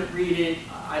I couldn't read it,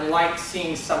 I liked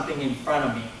seeing something in front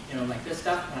of me. You know, like this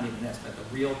stuff, not even this, but the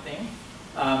real thing.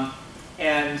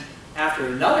 And after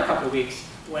another couple of weeks,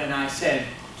 when I said,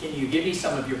 can you give me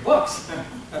some of your books?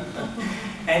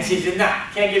 And she said, no,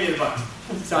 can't give you the books.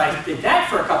 So I did that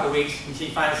for a couple of weeks, and she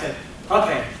finally said,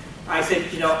 okay. I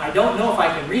said, you know, I don't know if I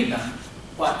can read them,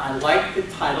 but I like the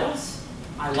titles,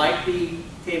 I like the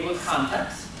table of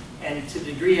contents, and to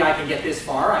the degree I can get this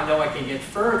far, I know I can get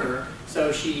further.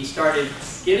 So she started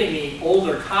giving me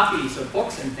older copies of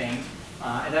books and things,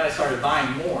 and then I started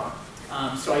buying more.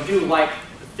 So I do like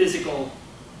the physical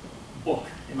book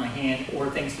in my hand or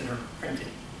things that are printed.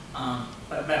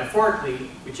 But metaphorically,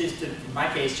 which is, in my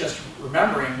case, just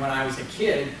remembering when I was a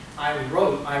kid, I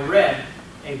read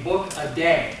a book a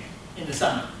day in the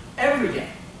summer, every day.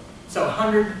 So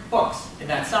 100 books in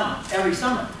that summer, every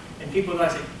summer. And people would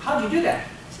say, how'd you do that?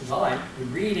 I said, well, I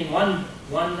would read in one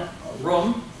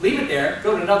room, leave it there,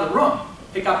 go to another room,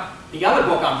 pick up the other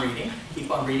book I'm reading, keep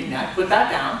on reading that, put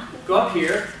that down, go up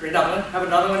here, read another one, have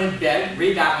another one in bed,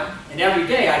 read that one, and every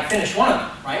day I'd finish one of them,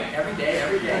 right? Every day,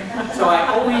 every day. So I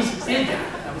always did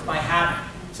that. That was my habit.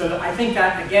 So I think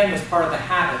that, again, was part of the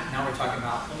habit. Now we're talking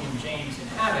about William James and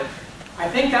habit. I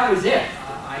think that was it.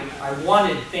 I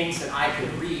wanted things that I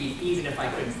could read, even if I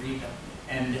couldn't read them.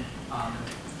 And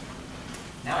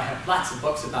now I have lots of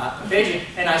books about aphasia,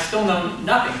 and I still know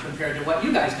nothing compared to what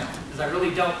you guys know, because I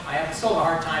really don't. I have still a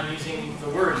hard time using the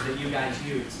words that you guys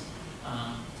use.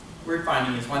 Word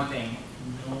finding is one thing.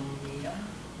 Nomia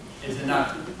is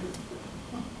another.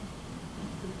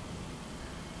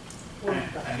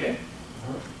 Okay, good?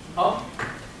 Oh?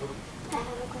 I have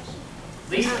a question.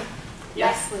 Lisa?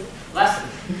 Yes? Leslie.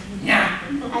 Yeah.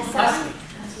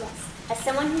 As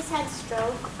someone who's had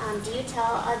stroke, do you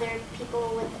tell other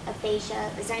people with aphasia,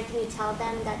 is there anything you tell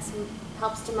them that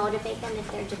helps to motivate them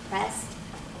if they're depressed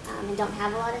and don't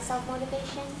have a lot of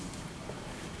self-motivation?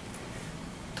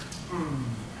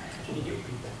 Can you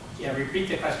repeat that? Yeah, repeat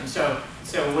the question. So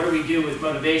what do we do with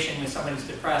motivation with someone who's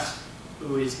depressed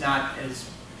who is not as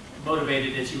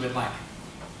motivated as you would like?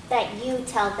 That you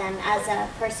tell them as a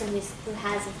person who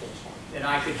has aphasia. That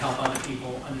I could help other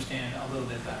people understand a little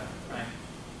bit better, right?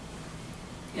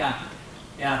 Yeah,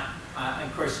 yeah. And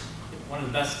of course, one of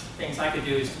the best things I could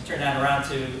do is to turn that around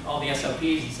to all the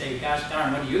SLPs and say, gosh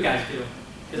darn, what do you guys do?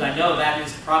 Because I know that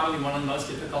is probably one of the most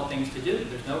difficult things to do.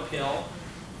 There's no pill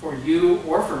for you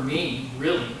or for me,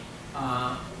 really.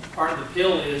 Part of the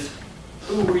pill is,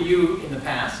 who were you in the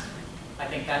past? I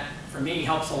think that, for me,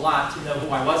 helps a lot to know who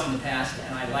I was in the past,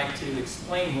 and I like to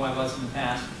explain who I was in the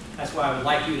past. That's why I would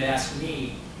like you to ask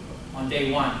me on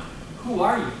day one, who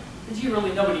are you? Because you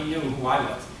really, nobody knew who I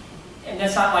was. And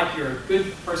that's not like you're a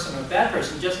good person or a bad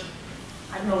person, just,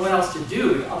 I don't know what else to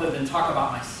do other than talk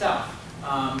about myself.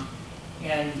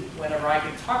 And whenever I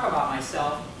can talk about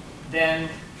myself, then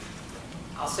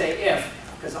I'll say if,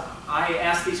 because I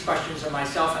ask these questions of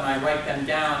myself and I write them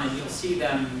down, and you'll see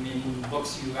them in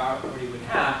books you already would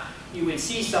have. You would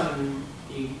see some of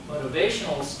the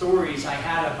motivational stories I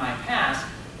had of my past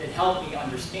that helped me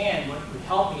understand what would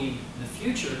help me in the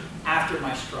future after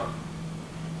my stroke.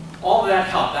 All of that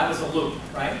helped. That was a loop,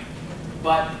 right?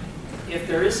 But if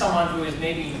there is someone who is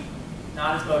maybe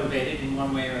not as motivated in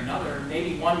one way or another,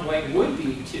 maybe one way would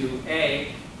be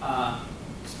to,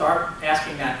 start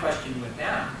asking that question with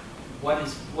them. What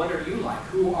are you like?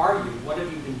 Who are you? What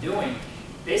have you been doing?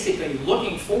 Basically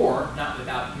looking for, not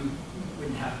without, you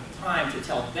wouldn't have time to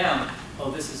tell them,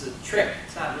 oh, this is a trick.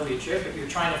 It's not really a trick, but you're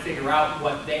trying to figure out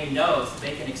what they know so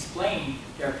they can explain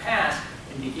their past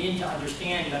and begin to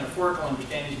understand metaphorical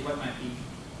understandings of what might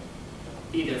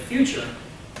be their future.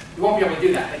 You won't be able to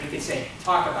do that, but you can say,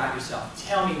 talk about yourself,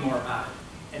 tell me more about it.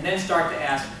 And then start to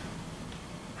ask,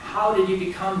 how did you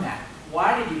become that?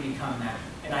 Why did you become that?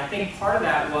 And I think part of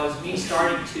that was me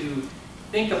starting to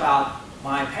think about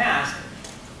my past,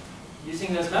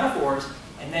 using those metaphors,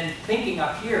 and then thinking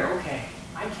up here, okay,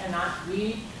 I cannot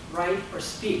read, write, or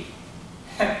speak.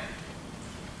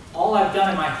 All I've done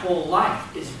in my whole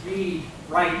life is read,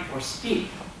 write, or speak.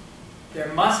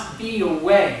 There must be a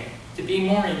way to be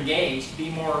more engaged, to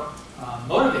be more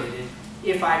motivated,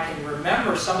 if I can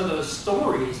remember some of those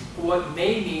stories, what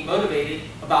made me motivated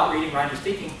about reading, writing, or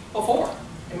speaking before,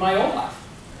 in my old life,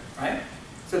 right?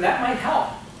 So that might help.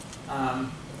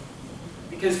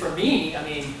 Because for me, I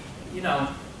mean, you know,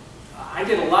 I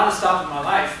did a lot of stuff in my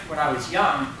life when I was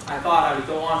young. I thought I would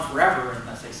go on forever,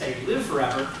 unless they say live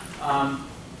forever.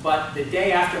 But the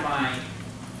day after my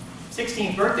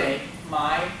 16th birthday,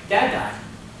 my dad died.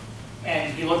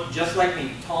 And he looked just like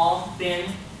me, tall, thin,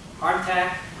 heart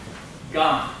attack,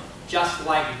 gone, just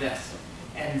like this.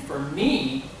 And for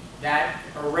me, that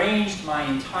arranged my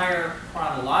entire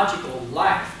chronological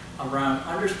life around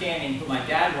understanding who my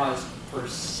dad was for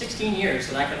 16 years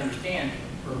so that I could understand,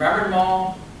 remembered them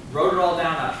all, wrote it all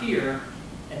down up here,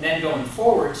 and then going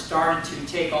forward started to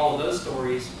take all of those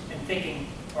stories and thinking,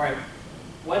 all right,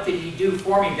 what did he do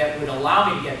for me that would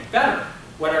allow me to get better,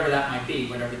 whatever that might be,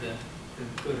 whatever the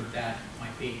good or bad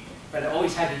might be. But it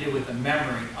always had to do with the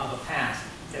memory of a past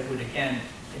that would, again,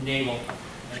 enable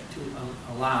to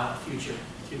allow a future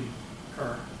to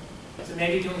occur. So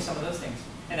maybe doing some of those things.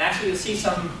 And actually you'll see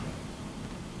some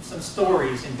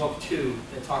stories in book 2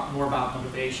 that talk more about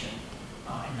motivation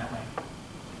in that way.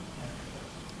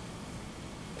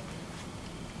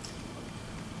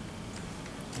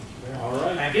 All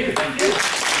right. Thank you. Thank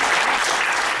you.